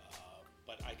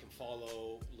 But I can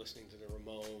follow listening to the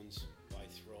Ramones by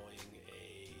throwing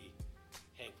a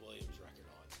Hank Williams record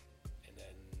on, and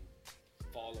then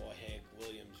follow a Hank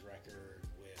Williams record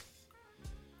with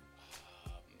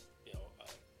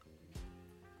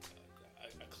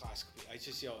a classic.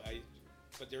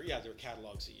 But they're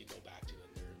catalogs that you go back to,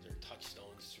 and they're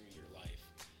touchstones through your life.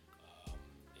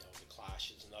 The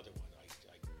Clash is another one.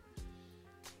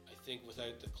 I think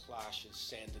without the Clash's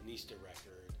Sandinista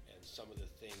record and some of the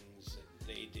things that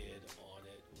they did on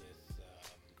it with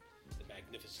the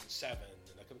Magnificent Seven,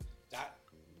 and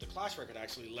the Clash record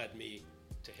actually led me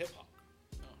to hip hop,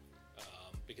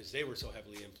 because they were so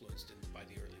heavily influenced by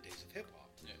the early days of hip hop.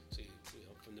 Yeah. So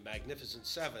from the Magnificent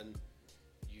Seven,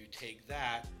 you take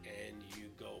that and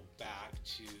you go back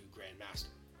to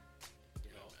Grandmaster.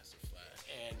 Grandmaster Flash.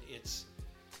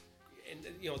 And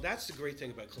that's the great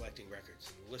thing about collecting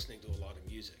records and listening to a lot of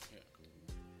music. Yeah.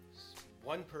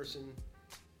 One person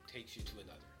takes you to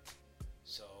another.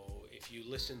 So if you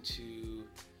listen to,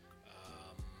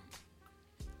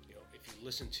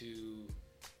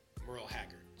 Merle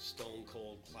Haggard, Stone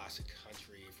Cold classic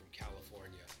country from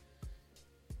California,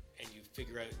 and you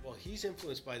figure out, well, he's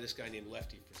influenced by this guy named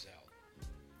Lefty Frizzell,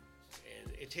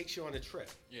 and it takes you on a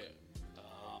trip. Yeah.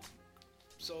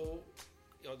 So,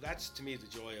 that's to me the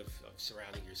joy of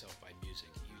surrounding yourself by music.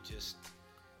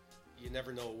 You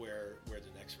never know where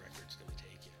the next record's going to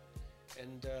take you,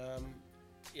 and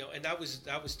and that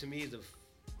was to me the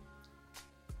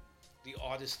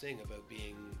oddest thing about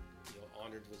being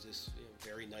honored with this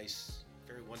very nice,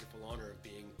 very wonderful honor of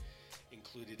being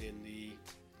included in the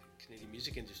Canadian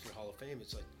Music Industry Hall of Fame.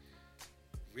 It's like,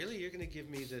 really, you're going to give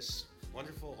me this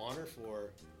wonderful honor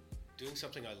for doing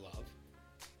something I love,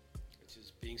 which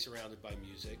is being surrounded by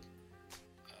music,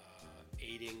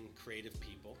 aiding creative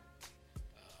people,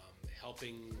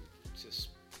 helping to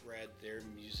spread their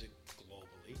music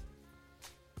globally.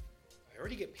 I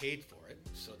already get paid for it,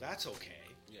 so that's okay.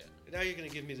 Yeah. And now you're going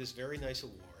to give me this very nice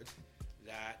award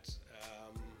that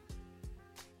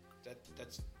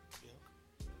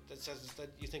says that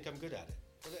you think I'm good at it.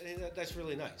 Well, that's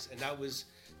really nice. And that was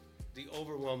the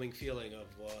overwhelming feeling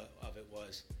of it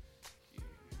was,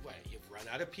 you've run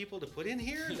out of people to put in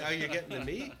here? Now you're getting to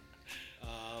me?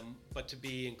 But to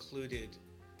be included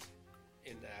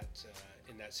in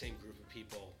that same group of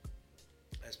people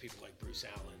as people like Bruce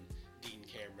Allen, Dean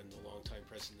Cameron, the longtime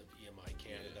president of EMI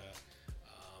Canada,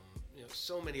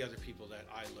 so many other people that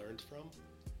I learned from,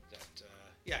 that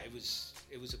it was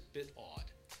a bit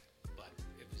odd, but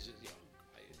it was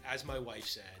as my wife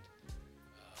said,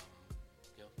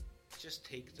 just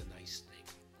take the nice thing.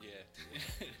 Yeah.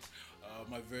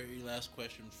 My very last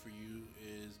question for you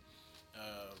is,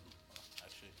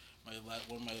 one of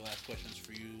my last questions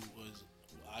for you was,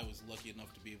 I was lucky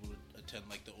enough to be able to attend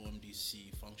the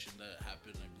OMDC function that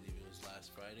happened, I believe it was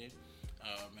last Friday,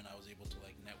 and I was able to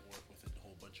network with a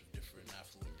whole bunch of different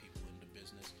affluent people in the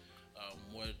business.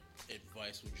 What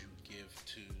advice would you give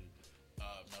to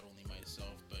not only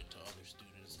myself but to other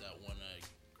students that want to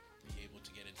be able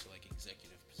to get into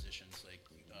executive positions like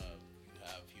you have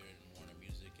here in Warner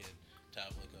Music, and to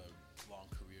have a long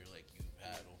career like you've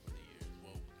had over the years?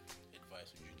 What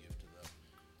advice would you give to them?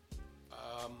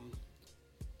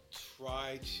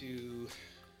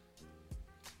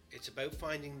 It's about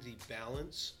finding the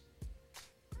balance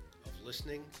of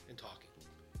listening and talking,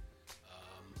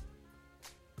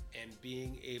 and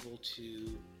being able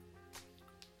to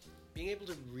be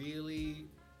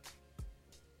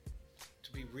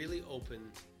really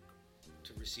open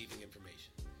to receiving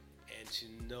information, and to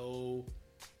know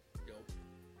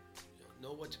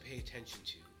what to pay attention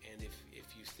to. And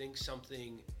if you think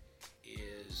something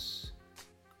is,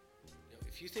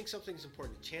 if if you think something's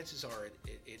important, chances are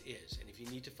it is. And if you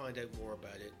need to find out more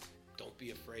about it, don't be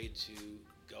afraid to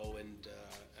go and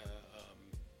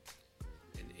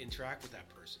interact with that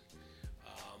person.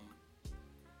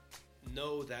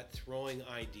 Know that throwing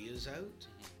ideas out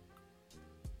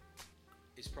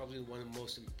is probably one of the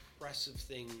most impressive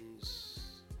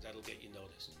things that'll get you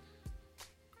noticed.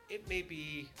 It may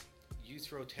be you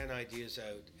throw 10 ideas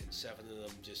out and 7 of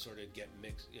them just sort of get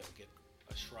mixed, get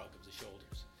a shrug of the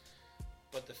shoulders.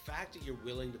 But the fact that you're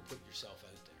willing to put yourself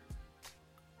out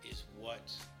there is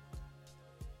what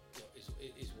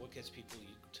is what gets people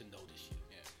to notice you.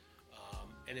 Yeah.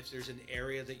 And if there's an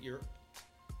area that you're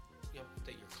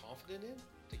confident in,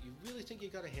 that you really think you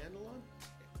got a handle on,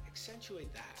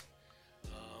 accentuate that.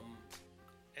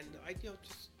 And I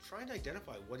just try and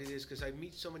identify what it is, because I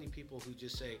meet so many people who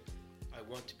just say, I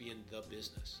want to be in the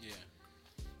business. Yeah.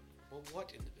 Well,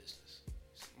 what in the business?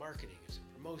 Is it marketing? Is it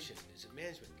promotion? Is it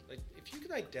management? Like, if you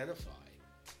can identify,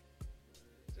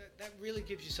 that really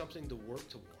gives you something to work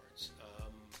towards.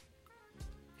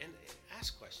 And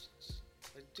ask questions.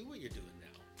 Like, do what you're doing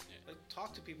now. Yeah. Like,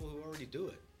 talk to people who already do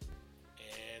it.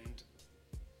 And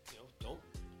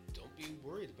don't be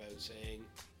worried about saying,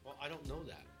 well, I don't know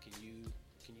that. Can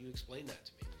you explain that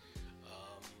to me?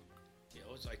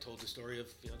 I told the story of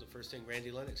the first thing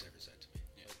Randy Lennox ever said to me.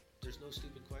 Yeah. Like, there's no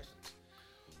stupid questions.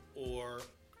 Or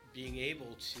being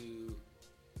able to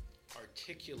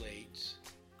articulate.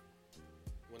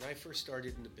 When I first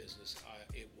started in the business,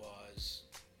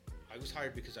 I was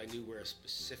hired because I knew where a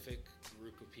specific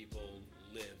group of people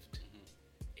lived,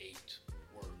 ate,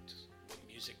 worked, what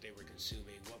music they were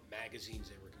consuming, what magazines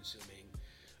they were consuming.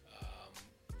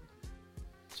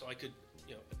 So I could,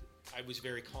 I was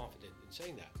very confident in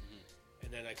saying that.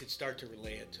 And then I could start to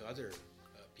relay it to other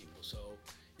people. So,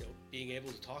 being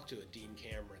able to talk to a Dean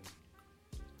Cameron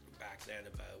back then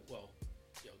about,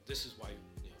 this is why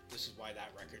that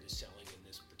record is selling in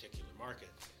this particular market.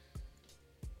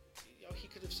 He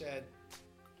could have said,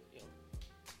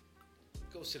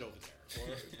 go sit over there.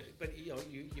 Or, but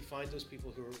you find those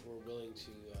people who are willing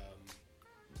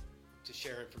to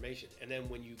share information. And then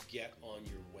when you get on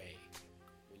your way,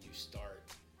 when you start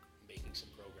making some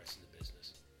progress in the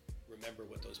business, remember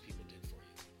what those people did for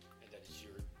you, and that it's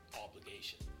your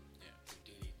obligation, your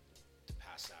duty to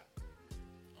pass that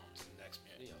on to the next,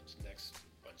 to the next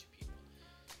bunch of people.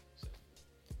 So,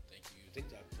 thank you. I think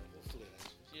that hopefully that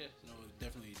answers. Yeah, no, it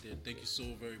definitely did. Thank you so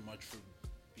very much for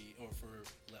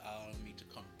allowing me to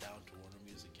come down to Warner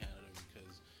Music Canada,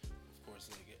 because, of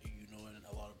course, and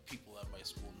a lot of people at my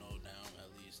school know now, at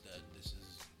least, that this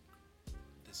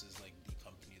is like the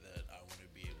company that I want to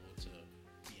be able to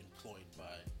be employed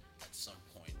by at some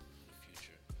point in the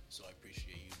future. So I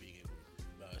appreciate you being able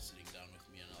sitting down with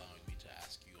me and allowing me to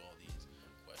ask you all these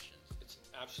questions. It's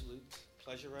an absolute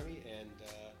pleasure, Remy, and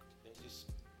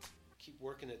just keep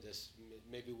working at this.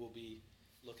 Maybe we'll be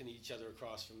looking at each other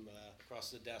across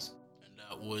the desk. And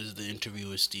that was the interview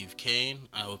with Steve Kane.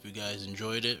 I hope you guys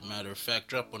enjoyed it. Matter of fact,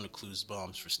 drop on the clues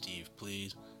bombs for Steve,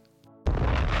 please.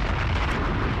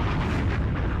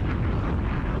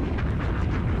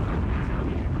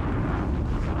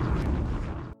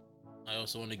 I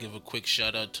also want to give a quick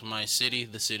shout out to my city,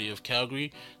 the city of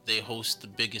Calgary. They host the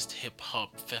biggest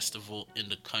hip-hop festival in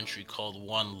the country called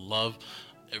One Love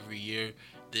every year.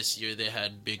 This year they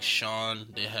had Big Sean,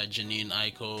 they had Janine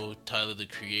Aiko, Tyler the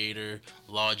Creator,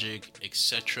 Logic,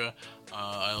 etc.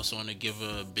 I also want to give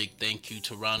a big thank you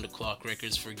to Round the Clock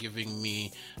Records for giving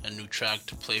me a new track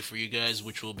to play for you guys,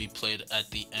 which will be played at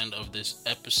the end of this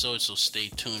episode, so stay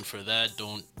tuned for that.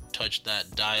 Don't touch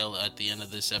that dial at the end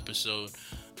of this episode.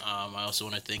 I also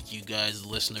want to thank you guys, the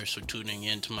listeners, for tuning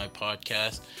in to my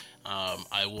podcast.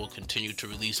 I will continue to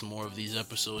release more of these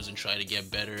episodes and try to get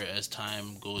better as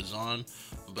time goes on,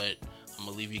 but I'm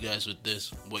going to leave you guys with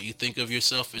this. What you think of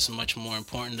yourself is much more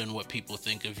important than what people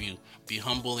think of you. Be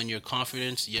humble in your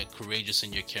confidence, yet courageous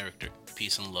in your character.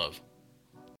 Peace and love.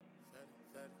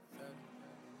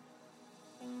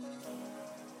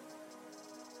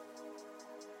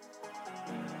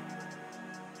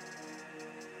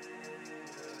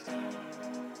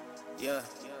 Yeah.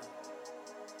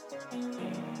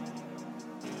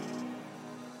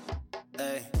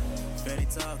 Hey, ready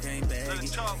talk, ain't baggy.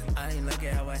 I ain't like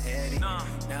it how I had it. Now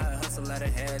I hustle out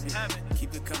of habit.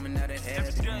 Keep it coming out of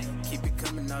habit. Keep it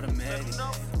coming automatic.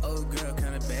 Old girl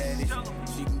kinda bad.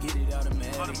 She can get it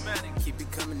automatic. Keep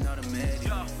it coming automatic.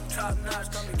 Top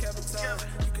notch, call me Capital.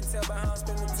 You can tell by how I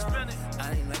spend the time.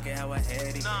 I ain't like it how I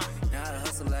had it. Now I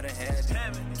hustle out of habit.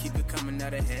 Keep it coming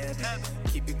out of habit.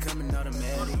 Keep it coming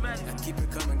automatic. I keep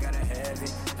it coming, gotta have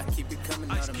it. Keep it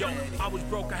coming automatic. I was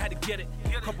broke, I had to get it.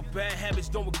 Couple bad habits,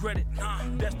 don't regret it.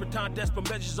 Desperate time, desperate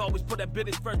measures. Always put that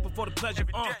business first before the pleasure.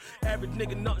 Average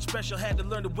nigga, nothing special. Had to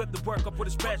learn to whip the work up with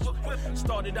a special.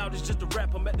 Started out as just a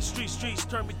rapper. Met the streets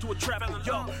turned me to a trapper.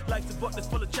 Yo, life's a book that's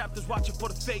full of chapters. Watching for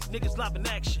the fake niggas live in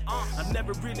action. I've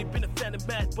never really been a fan of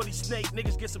math, but he snake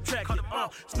niggas get subtracted.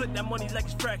 Split that money like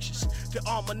it's fractions. To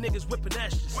all my niggas whipping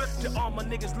ashes. To all my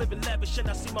niggas living lavish, and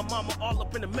I see my mama all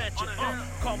up in the mansion.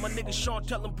 Call my nigga Sean,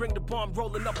 tell him bring the bomb,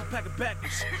 rolling up a pack of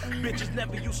backwards. Bitches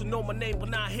never used to know my name, but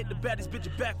now I hit the baddest bitch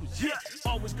backwards. Yeah,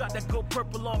 always got that gold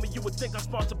purple on me. You would think I'm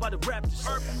sponsored by the Raptors.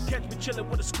 Catch me chilling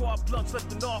with a squad, blunts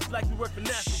lifting off like we work for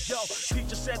NASA. Yo,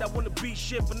 teacher said I wanna be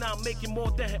shit, but now I'm making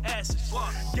more than her asses.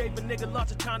 Gave a nigga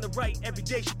lots of time to write. Every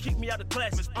day she kicked me out of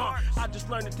classes. I just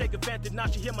learned to take advantage. Now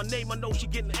she hear my name, I know she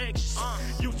getting anxious.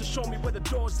 Used to show me where the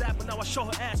door's at, but now I show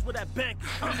her ass where that bank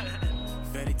is.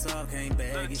 Fatty talk ain't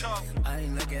baggy. I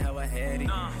ain't like it how I had it.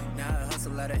 Now I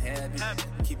hustle out of habit.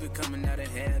 Keep it coming out of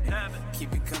habit.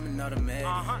 Keep it coming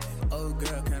automatic. Old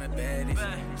girl kinda baddie.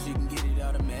 She can get it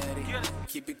automatic.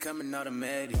 Keep it coming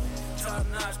automatic. Top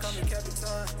notch, call me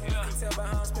Capitan. You can tell by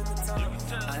how I spend the time.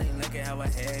 I ain't like it how I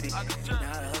had it.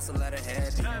 Now I hustle out of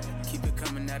habit. Keep it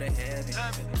coming out of habit.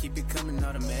 Keep it coming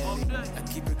automatic. I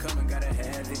keep it coming, gotta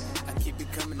have it. I keep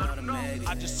it coming automatic.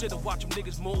 I just sit and watch them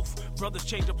niggas move. Brothers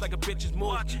change up like a bitch's move.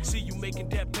 See you making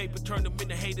that paper, turn them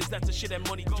into haters. That's the shit that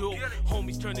money do.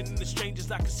 Homies turning into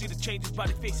strangers. I can see the changes by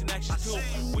their face and actions too.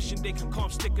 Wishing they could come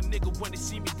stick a nigga when they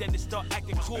see me, then they start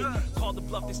acting cool. Call the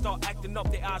bluff, they start acting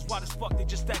up. Their eyes wide as fuck, they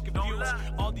just stacking views.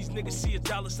 All these niggas see is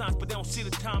dollar signs, but they don't see the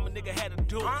time a nigga had to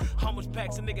do. How much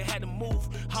packs a nigga had to move.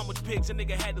 How much pigs a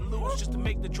nigga had to lose just to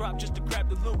make the drop, just to grab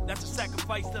the loot. That's a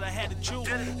sacrifice that I had to choose.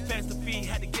 Fans to feed,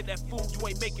 had to get that food. You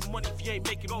ain't making money if you ain't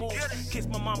making moves. Kiss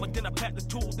my mama, then I pack the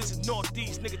tools. This is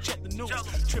Northeast, nigga, check the news.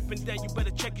 Tripping, then you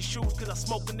better check your shoes, cause I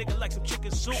smoke a nigga like some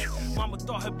chicken soup. Mama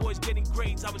thought her boys getting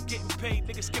grades, I was getting paid,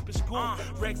 nigga skipping school.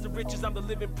 Rags to riches, I'm the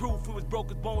living proof. We was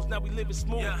broken bones, now we living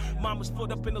smooth. Mama's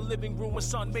foot up in the living room, my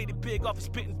son made it big off his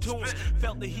spitting tunes.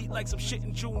 Felt the heat like some shit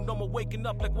in June, no more waking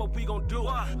up like what we gon' do.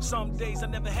 Some days I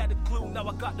never had a clue, now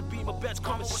I got to be my best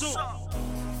coming soon.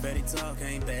 Fatty talk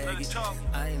ain't baggy.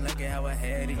 I ain't like it how I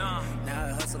had it. Now I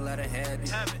hustle out of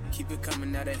habit. Keep it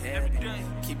coming out of habit.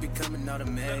 Keep it coming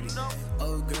automatic.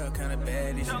 Old girl kinda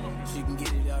baddie. She can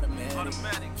get it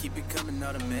automatic. Keep it coming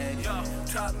automatic.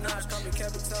 Top notch, call me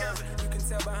Capitan. You can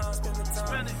tell by how I spend the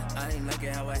time. I ain't like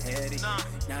it how I had it.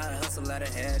 Now I hustle out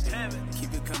of habit.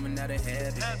 Keep it coming out of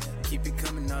habit. Keep it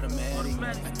coming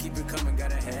automatic. I keep it coming,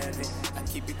 gotta have it. I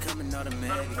keep it coming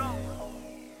automatic.